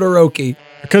with Todoroki?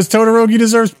 Because Todoroki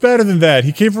deserves better than that.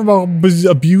 He came from an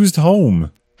abused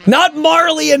home. Not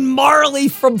Marley and Marley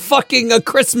from fucking A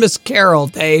Christmas Carol,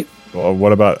 Dave. Well,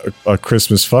 what about a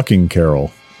Christmas fucking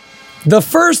Carol? The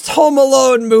first Home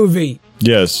Alone movie.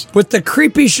 Yes. with the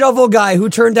creepy shovel guy who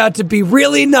turned out to be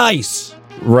really nice.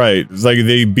 Right. It's like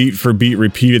they beat for beat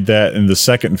repeated that in the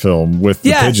second film with the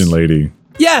Yes. pigeon lady.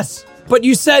 Yes, but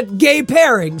you said gay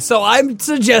pairing, so I'm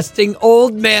suggesting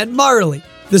Old Man Marley.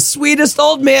 The sweetest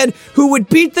old man who would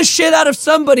beat the shit out of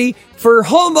somebody for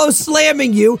homo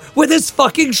slamming you with his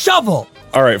fucking shovel.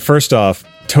 All right, first off,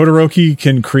 Todoroki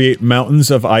can create mountains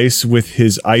of ice with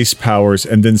his ice powers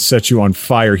and then set you on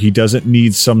fire. He doesn't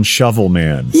need some shovel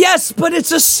man. Yes, but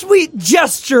it's a sweet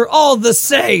gesture all the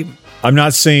same. I'm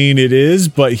not saying it is,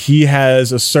 but he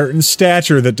has a certain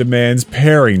stature that demands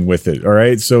pairing with it, all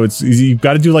right? So you've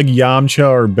got to do like Yamcha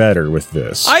or better with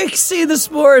this. I see this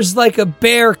more as like a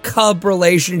bear-cub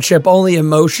relationship, only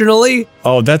emotionally.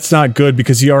 Oh, that's not good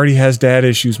because he already has dad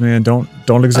issues, man. Don't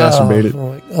exacerbate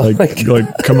it.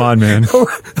 Like, come on, man. Are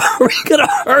we going to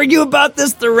argue about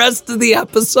this the rest of the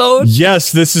episode?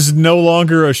 Yes, this is no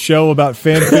longer a show about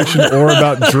fan fiction or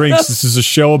about drinks. This is a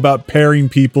show about pairing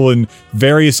people in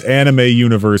various anime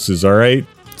universes, all right?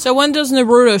 So when does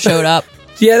Naruto showed up?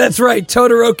 Yeah, that's right.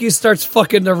 Todoroki starts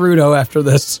fucking Naruto after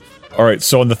this. All right,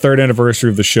 so on the 3rd anniversary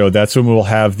of the show, that's when we'll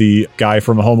have the Guy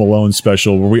from Home Alone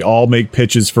special where we all make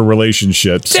pitches for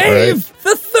relationships. Dave, all right?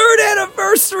 the 3rd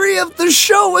anniversary of the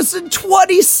show was in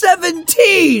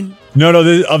 2017.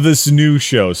 No, of this new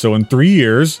show. So in 3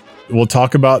 years, we'll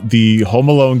talk about the Home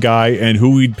Alone guy and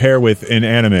who we'd pair with in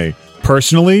anime.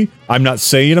 Personally, I'm not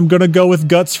saying I'm going to go with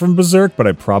Guts from Berserk, but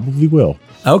I probably will.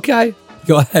 Okay,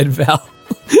 go ahead, Val.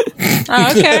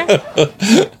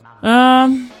 Okay.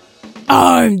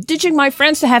 I'm ditching my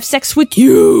friends to have sex with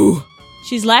you.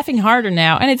 She's laughing harder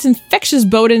now, and it's infectious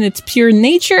both in its pure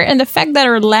nature and the fact that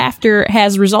her laughter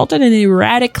has resulted in an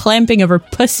erratic clamping of her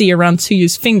pussy around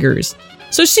Tsuyu's fingers.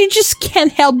 So she just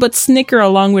can't help but snicker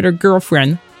along with her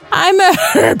girlfriend. I'm a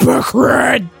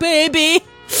hypocrite, baby.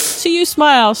 Tsuyu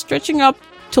smiles, stretching up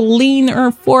to lean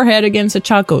her forehead against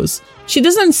Achako's. She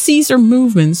doesn't cease her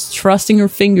movements, thrusting her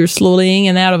fingers slowly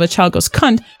in and out of Achako's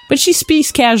cunt, but she speaks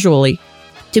casually.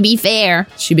 To be fair,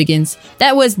 she begins,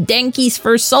 that was Denki's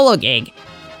first solo gig.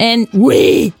 And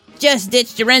we just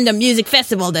ditched a random music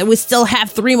festival that we still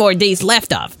have 3 more days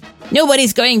left of.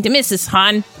 Nobody's going to miss us,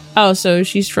 hon. Oh, so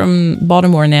she's from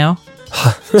Baltimore now.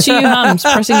 Tsuyu hums,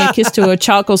 pressing a kiss to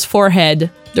Achako's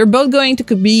forehead. They're both going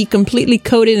to be completely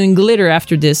coated in glitter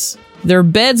after this. Their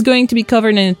bed's going to be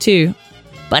covered in it too.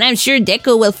 But I'm sure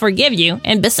Deku will forgive you,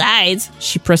 and besides,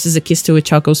 She presses a kiss to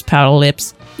Achako's pouted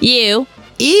lips. you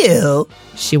Ew.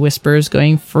 She whispers,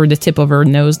 going for the tip of her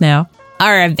nose now.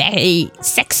 are a very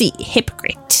sexy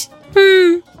hypocrite.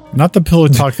 Not the pillow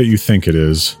talk that you think it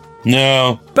is.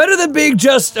 No. Better than being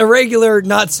just a regular,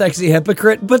 not sexy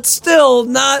hypocrite, but still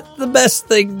not the best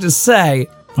thing to say.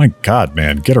 My God,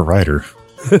 man, get a writer.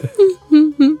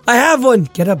 I have one.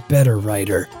 Get a better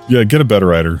writer. Yeah, get a better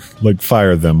writer. Like,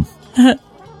 fire them.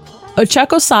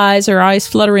 Ochako sighs, her eyes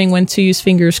fluttering when Tsuyu's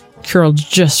fingers curl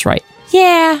just right.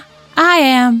 Yeah, I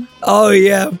am. Oh,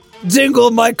 yeah. Jingle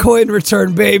my coin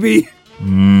return, baby.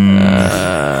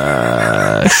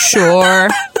 Sure.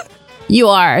 You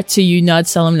are. Tsuyu nods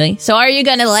solemnly. So are you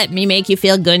gonna let me make you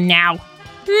feel good now?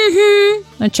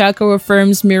 Ochako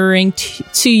affirms, mirroring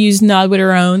Tsuyu's nod with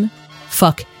her own.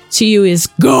 Fuck, Tsuyu is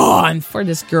gone for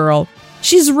this girl.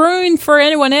 She's ruined for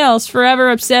anyone else, forever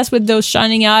obsessed with those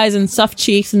shining eyes and soft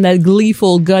cheeks and that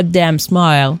gleeful goddamn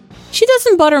smile. She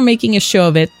doesn't bother making a show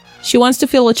of it. She wants to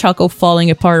feel Ochako falling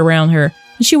apart around her,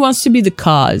 and she wants to be the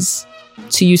cause.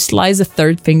 Tsuyu slides a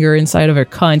third finger inside of her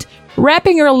cunt,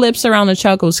 wrapping her lips around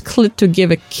Ochako's clit to give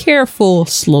a careful,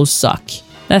 slow suck.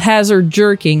 That has her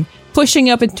jerking, pushing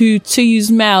up into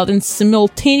Tsuyu's mouth and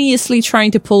simultaneously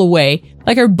trying to pull away,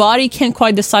 like her body can't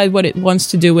quite decide what it wants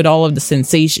to do with all of the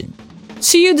sensation.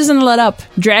 Tsuyu doesn't let up,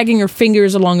 dragging her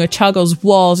fingers along Ochako's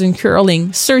walls and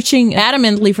curling, searching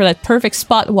adamantly for that perfect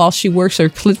spot while she works her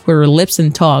clit with her lips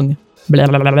and tongue. Blah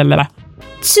blah blah blah blah.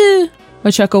 Tsu,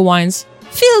 Ochako whines.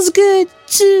 Feels good,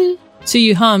 too.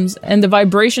 Tsuyu hums, and the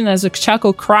vibration has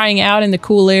Ochako crying out in the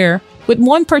cool air. With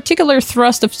one particular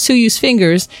thrust of Tsuyu's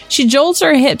fingers, she jolts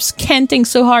her hips, canting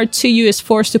so hard Tsuyu is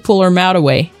forced to pull her mouth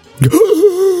away.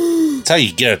 That's how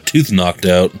you get a tooth knocked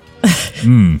out.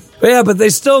 Yeah, but they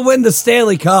still win the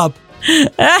Stanley Cup.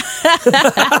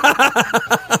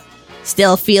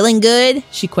 Still feeling good?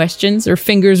 She questions, her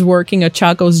fingers working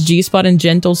Ochako's G-spot in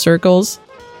gentle circles.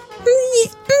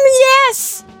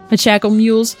 Yes! Ochako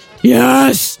mules.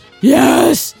 Yes!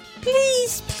 Yes!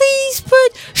 Please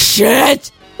put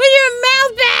Shit! your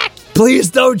mouth back! Please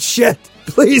don't shit.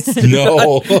 Please.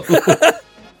 No.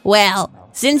 Well,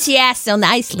 since you asked so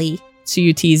nicely,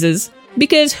 Tsuyu teases.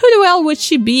 Because who the hell would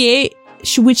she be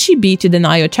to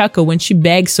deny Ochako when she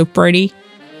begs so pretty?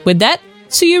 With that,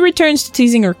 Tsuyu returns to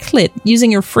teasing her clit,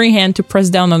 using her free hand to press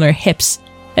down on her hips.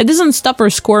 It doesn't stop her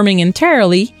squirming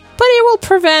entirely, but it will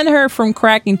prevent her from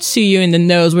cracking Tsuyu in the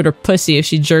nose with her pussy if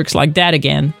she jerks like that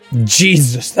again.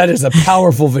 Jesus, that is a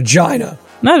powerful vagina.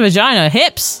 Not vagina,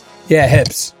 hips. Yeah,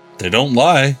 hips. They don't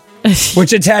lie.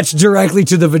 Which attach directly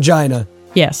to the vagina.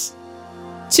 Yes.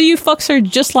 Tsuyu fucks her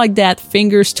just like that,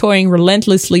 fingers toying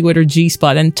relentlessly with her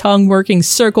G-spot and tongue working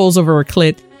circles over her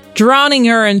clit, drowning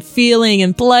her in feeling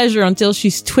and pleasure until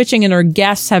she's twitching and her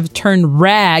gasps have turned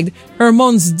ragged, her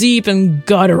moans deep and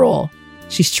guttural.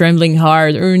 She's trembling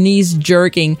hard, her knees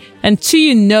jerking, and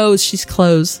Tsuyu knows she's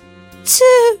close.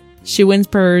 Tsu, she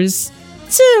whispers.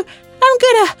 Tsu, I'm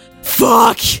gonna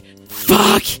fuck,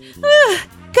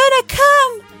 gonna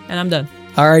come. And I'm done.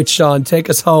 All right, Sean, take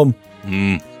us home.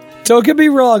 Don't get me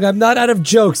wrong, I'm not out of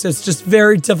jokes. It's just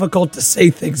very difficult to say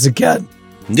things again.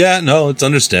 Yeah, no, it's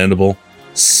understandable.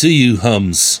 Tsuyu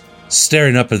hums,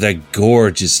 staring up at that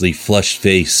gorgeously flushed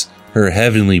face, her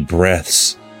heavenly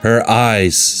breaths. Her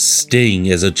eyes sting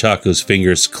as Ochako's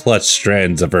fingers clutch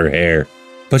strands of her hair.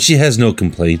 But she has no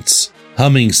complaints,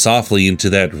 humming softly into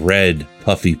that red,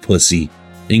 puffy pussy,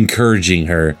 encouraging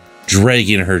her,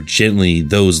 dragging her gently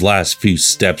those last few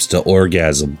steps to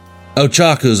orgasm.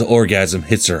 Ochako's orgasm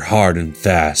hits her hard and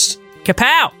fast,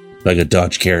 Kapow! like a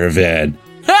Dodge Caravan.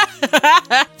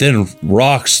 Then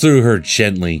rocks through her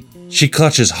gently. She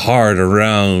clutches hard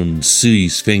around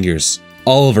Tsuyu's fingers,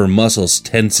 all of her muscles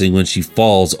tensing when she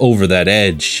falls over that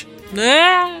edge.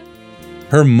 Ah.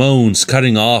 Her moans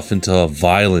cutting off into a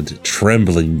violent,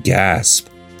 trembling gasp,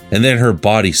 and then her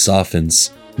body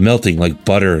softens, melting like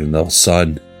butter in the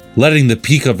sun, letting the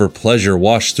peak of her pleasure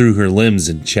wash through her limbs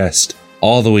and chest,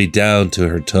 all the way down to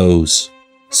her toes.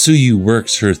 Tsuyu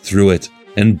works her through it,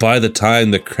 and by the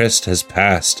time the crest has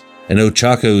passed and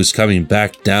Ochako is coming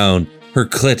back down, her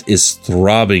clit is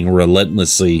throbbing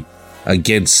relentlessly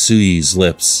against Tsuyu's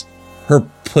lips, her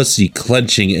pussy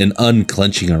clenching and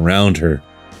unclenching around her.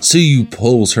 Tsuyu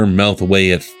pulls her mouth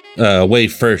away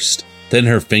first, then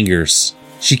her fingers.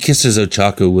 She kisses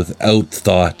Ochako without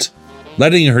thought,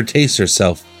 letting her taste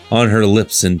herself on her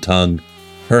lips and tongue,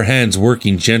 her hands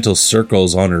working gentle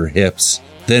circles on her hips,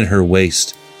 then her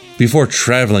waist, before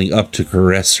traveling up to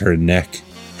caress her neck.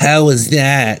 How was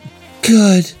that?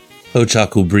 Good,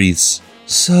 Ochako breathes.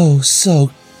 So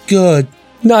good.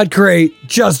 Not great,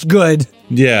 just good.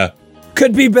 Yeah,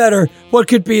 Could be better. What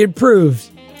could be improved?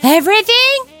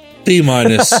 Everything? B-.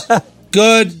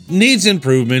 Good, needs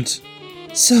improvement.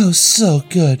 So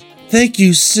good. Thank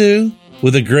you, Sue.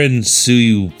 With a grin,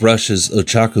 Tsuyu brushes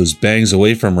Ochako's bangs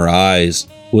away from her eyes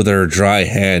with her dry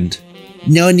hand.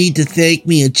 No need to thank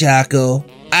me, Ochako.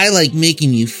 I like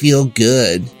making you feel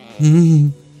good.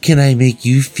 Can I make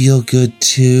you feel good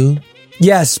too?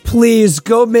 Yes, please,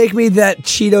 go make me that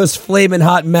Cheetos Flamin'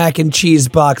 Hot Mac and Cheese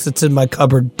box that's in my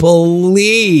cupboard,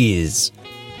 please.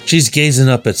 She's gazing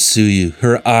up at Tsuyu,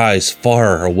 her eyes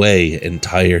far away and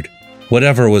tired.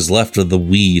 Whatever was left of the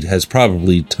weed has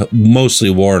probably mostly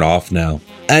worn off now.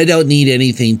 I don't need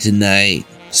anything tonight.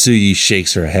 Tsuyu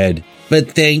shakes her head.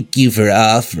 But thank you for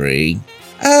offering.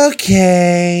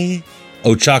 Okay.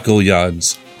 Ochako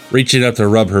yawns, reaching up to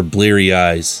rub her bleary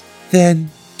eyes. Then,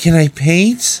 can I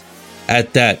paint?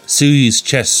 At that, Tsuyu's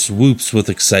chest swoops with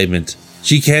excitement.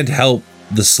 She can't help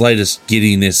the slightest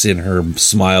giddiness in her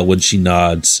smile when she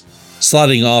nods,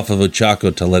 sliding off of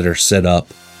Ochako to let her sit up.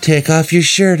 Take off your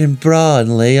shirt and bra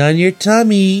and lay on your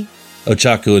tummy,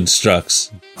 Ochako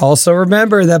instructs. Also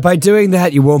remember that by doing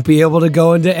that, you won't be able to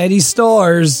go into any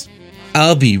stores.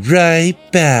 I'll be right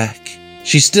back.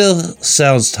 She still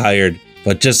sounds tired,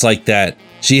 but just like that,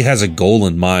 she has a goal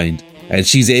in mind, and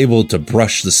she's able to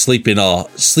brush the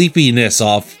sleepiness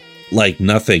off like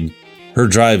nothing. Her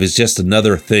drive is just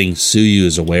another thing Tsuyu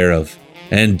is aware of,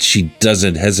 and she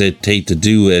doesn't hesitate to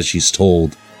do as she's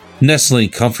told. Nestling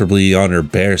comfortably on her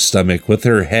bare stomach with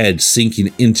her head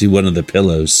sinking into one of the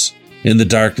pillows. In the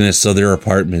darkness of their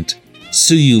apartment,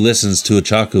 Tsuyu listens to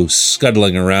Ochako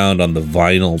scuttling around on the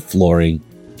vinyl flooring.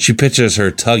 She pictures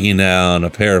her tugging down a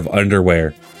pair of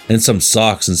underwear and some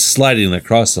socks and sliding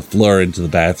across the floor into the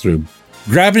bathroom,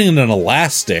 grabbing an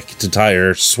elastic to tie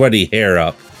her sweaty hair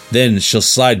up. Then she'll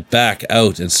slide back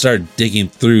out and start digging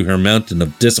through her mountain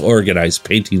of disorganized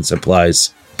painting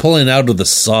supplies, pulling out of the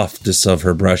softest of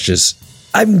her brushes.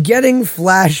 I'm getting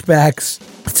flashbacks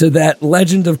to that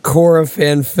Legend of Korra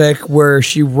fanfic where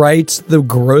she writes the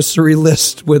grocery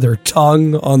list with her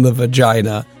tongue on the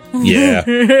vagina. Yeah.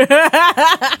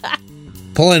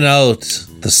 Pulling out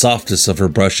the softest of her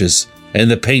brushes and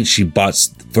the paint she bought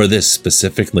for this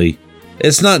specifically.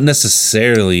 It's not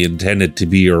necessarily intended to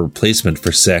be a replacement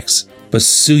for sex, but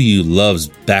Tsuyu loves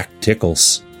back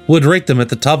tickles. would rate them at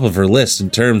the top of her list in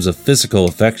terms of physical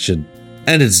affection.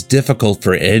 And it's difficult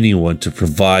for anyone to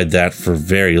provide that for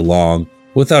very long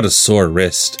without a sore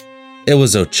wrist. It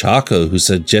was Ochako who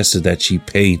suggested that she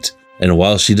paint, and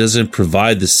while she doesn't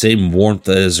provide the same warmth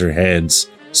as her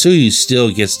hands, Tsuyu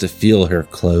still gets to feel her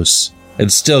close, and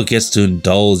still gets to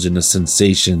indulge in a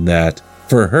sensation that,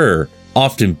 for her,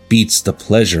 often beats the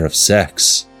pleasure of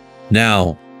sex.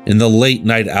 Now, in the late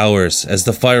night hours, as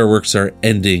the fireworks are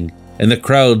ending and the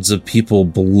crowds of people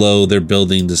below their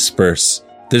building disperse,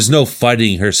 there's no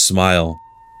fighting her smile.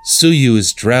 Tsuyu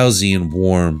is drowsy and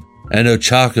warm, and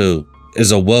Ochako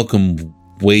is a welcome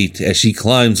weight as she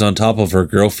climbs on top of her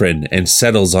girlfriend and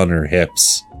settles on her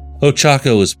hips.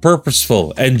 Ochako is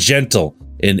purposeful and gentle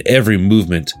in every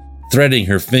movement, threading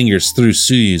her fingers through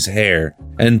Tsuyu's hair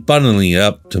and bundling it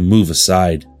up to move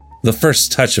aside. The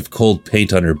first touch of cold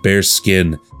paint on her bare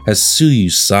skin has Tsuyu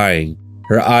sighing,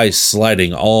 her eyes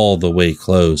sliding all the way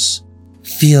close.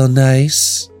 "Feel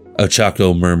nice?"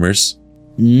 Ochako murmurs.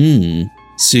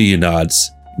 Tsuyu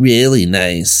nods. "Really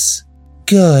nice."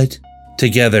 "Good."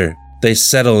 Together, they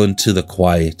settle into the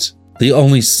quiet. The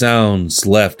only sounds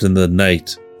left in the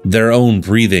night, their own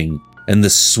breathing, and the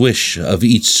swish of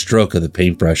each stroke of the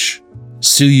paintbrush.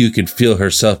 Tsuyu can feel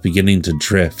herself beginning to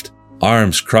drift,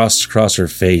 arms crossed across her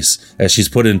face as she's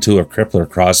put into a crippler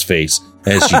crossface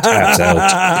as she taps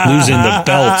out, losing the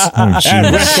belt at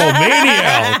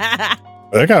WrestleMania.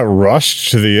 That got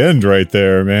rushed to the end right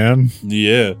there, man.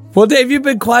 Yeah. Well, Dave, you've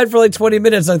been quiet for like 20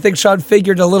 minutes. I think Sean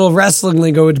figured a little wrestling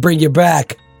lingo would bring you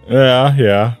back.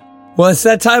 Yeah. Well, it's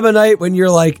that time of night when you're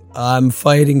like, I'm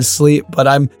fighting sleep, but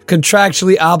I'm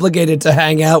contractually obligated to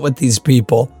hang out with these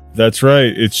people. That's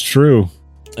right. It's true.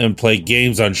 And play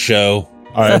games on show.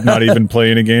 I'm not even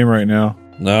playing a game right now.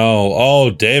 No.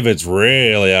 Oh, David's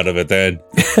really out of it then.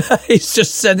 He's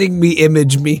just sending me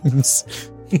image memes.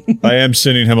 I am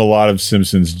sending him a lot of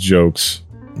Simpsons jokes.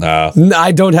 No.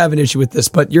 I don't have an issue with this,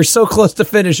 but you're so close to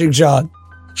finishing, John.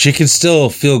 She can still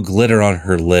feel glitter on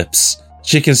her lips.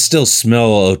 She can still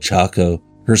smell Ochako,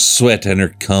 her sweat and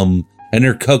her cum, and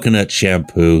her coconut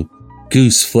shampoo.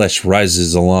 Goose flesh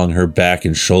rises along her back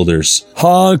and shoulders.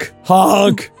 Honk.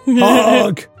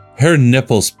 Her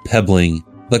nipples pebbling,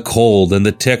 the cold and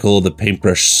the tickle of the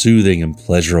paintbrush soothing and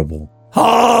pleasurable.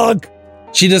 Honk.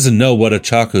 She doesn't know what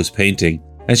Ochako's painting,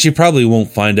 and she probably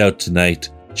won't find out tonight.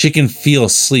 She can feel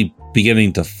sleep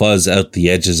beginning to fuzz out the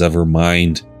edges of her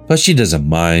mind, but she doesn't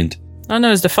mind. Oh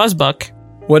no, it's the fuzzbuck.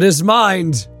 What is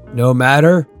mind? No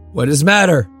matter. What is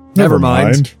matter? Never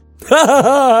mind.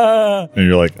 And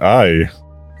you're like, aye.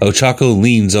 Ochako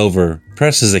leans over,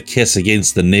 presses a kiss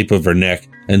against the nape of her neck,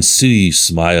 and Tsuyu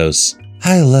smiles.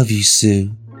 I love you,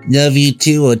 Sue. Love you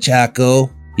too,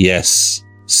 Ochako. Yes,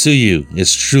 Tsuyu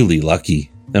is truly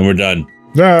lucky. And we're done.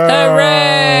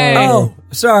 Hooray! Oh,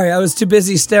 sorry. I was too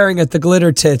busy staring at the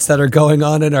glitter tits that are going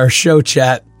on in our show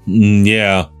chat.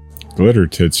 Yeah. Glitter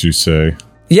tits, you say?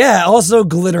 Yeah, also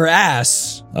glitter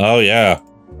ass. Oh, yeah.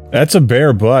 That's a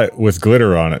bare butt with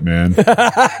glitter on it, man.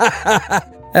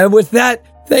 And with that,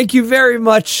 thank you very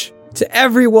much to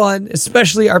everyone,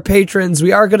 especially our patrons.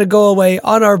 We are going to go away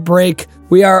on our break.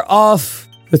 We are off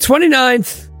the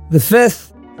 29th, the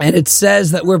 5th, and it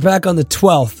says that we're back on the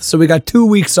 12th. So we got 2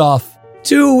 weeks off.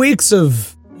 2 weeks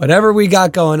of whatever we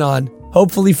got going on.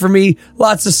 Hopefully for me,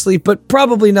 lots of sleep, but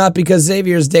probably not because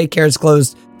Xavier's daycare is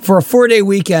closed for a 4-day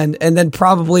weekend and then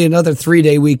probably another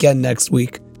 3-day weekend next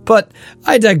week. But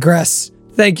I digress.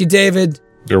 Thank you, David.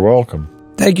 You're welcome.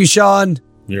 Thank you, Sean.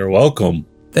 You're welcome.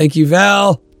 Thank you,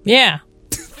 Val. Yeah.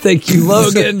 Thank you,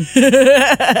 Logan.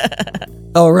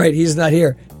 Oh, right, he's not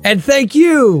here. And thank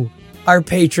you, our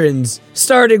patrons,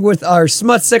 starting with our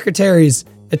smut secretaries,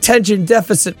 Attention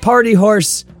Deficit Party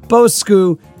Horse,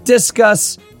 Bosku,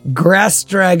 Discuss, Grass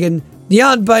Dragon,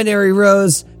 Neon Binary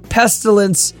Rose,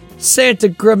 Pestilence, Santa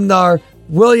Grimnar,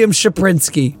 William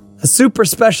Shaprinsky. A super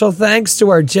special thanks to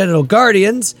our Genital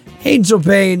Guardians, Angel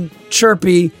Bane,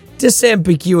 Chirpy,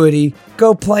 Disambiguity,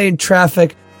 Go Play in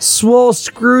Traffic, Swole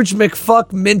Scrooge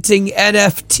McFuck minting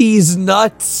NFTs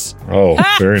nuts. Oh,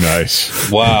 very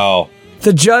nice. Wow.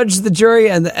 The Judge, the Jury,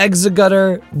 and the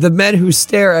Executor, the men who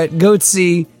stare at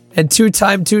Goatsy, and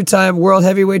two-time World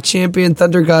Heavyweight Champion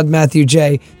Thunder God Matthew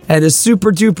J. And a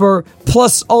super duper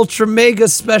plus ultra mega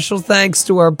special thanks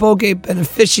to our Bowgate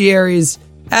beneficiaries,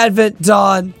 Advent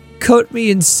Dawn, Coat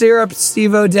Me in Syrup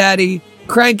Steve O'Daddy,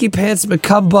 Cranky Pants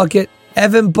McCumbucket,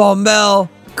 Evan Baumel,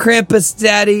 Krampus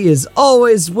Daddy is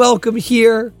always welcome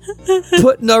here.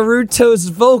 Put Naruto's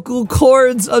vocal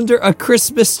cords under a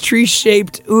Christmas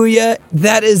tree-shaped Ouya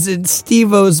that is in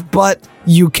Steve-O's butt,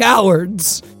 you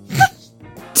cowards.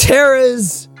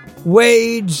 Tara's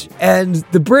Wage, and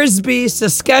the Brisbee,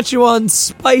 Saskatchewan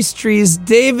Spice Trees,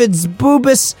 David's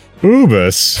Boobus,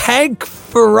 Boobus? Hank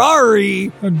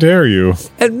Ferrari, How dare you?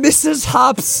 and Mrs.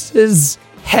 Hops'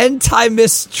 Hentai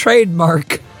Miss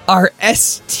trademark are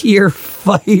S tier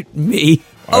fight me.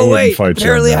 I Oh wouldn't wait, fight you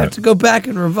apparently on I that. have to go back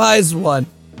and revise one.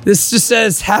 This just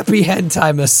says Happy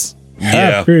Hentimus. Yeah.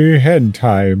 Happy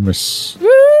Hentimus.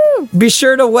 Be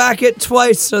sure to whack it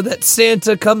twice so that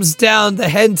Santa comes down the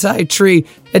hentai tree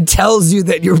and tells you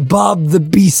that you're Bob the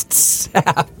Beast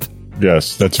sap.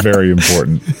 Yes, that's very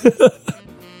important.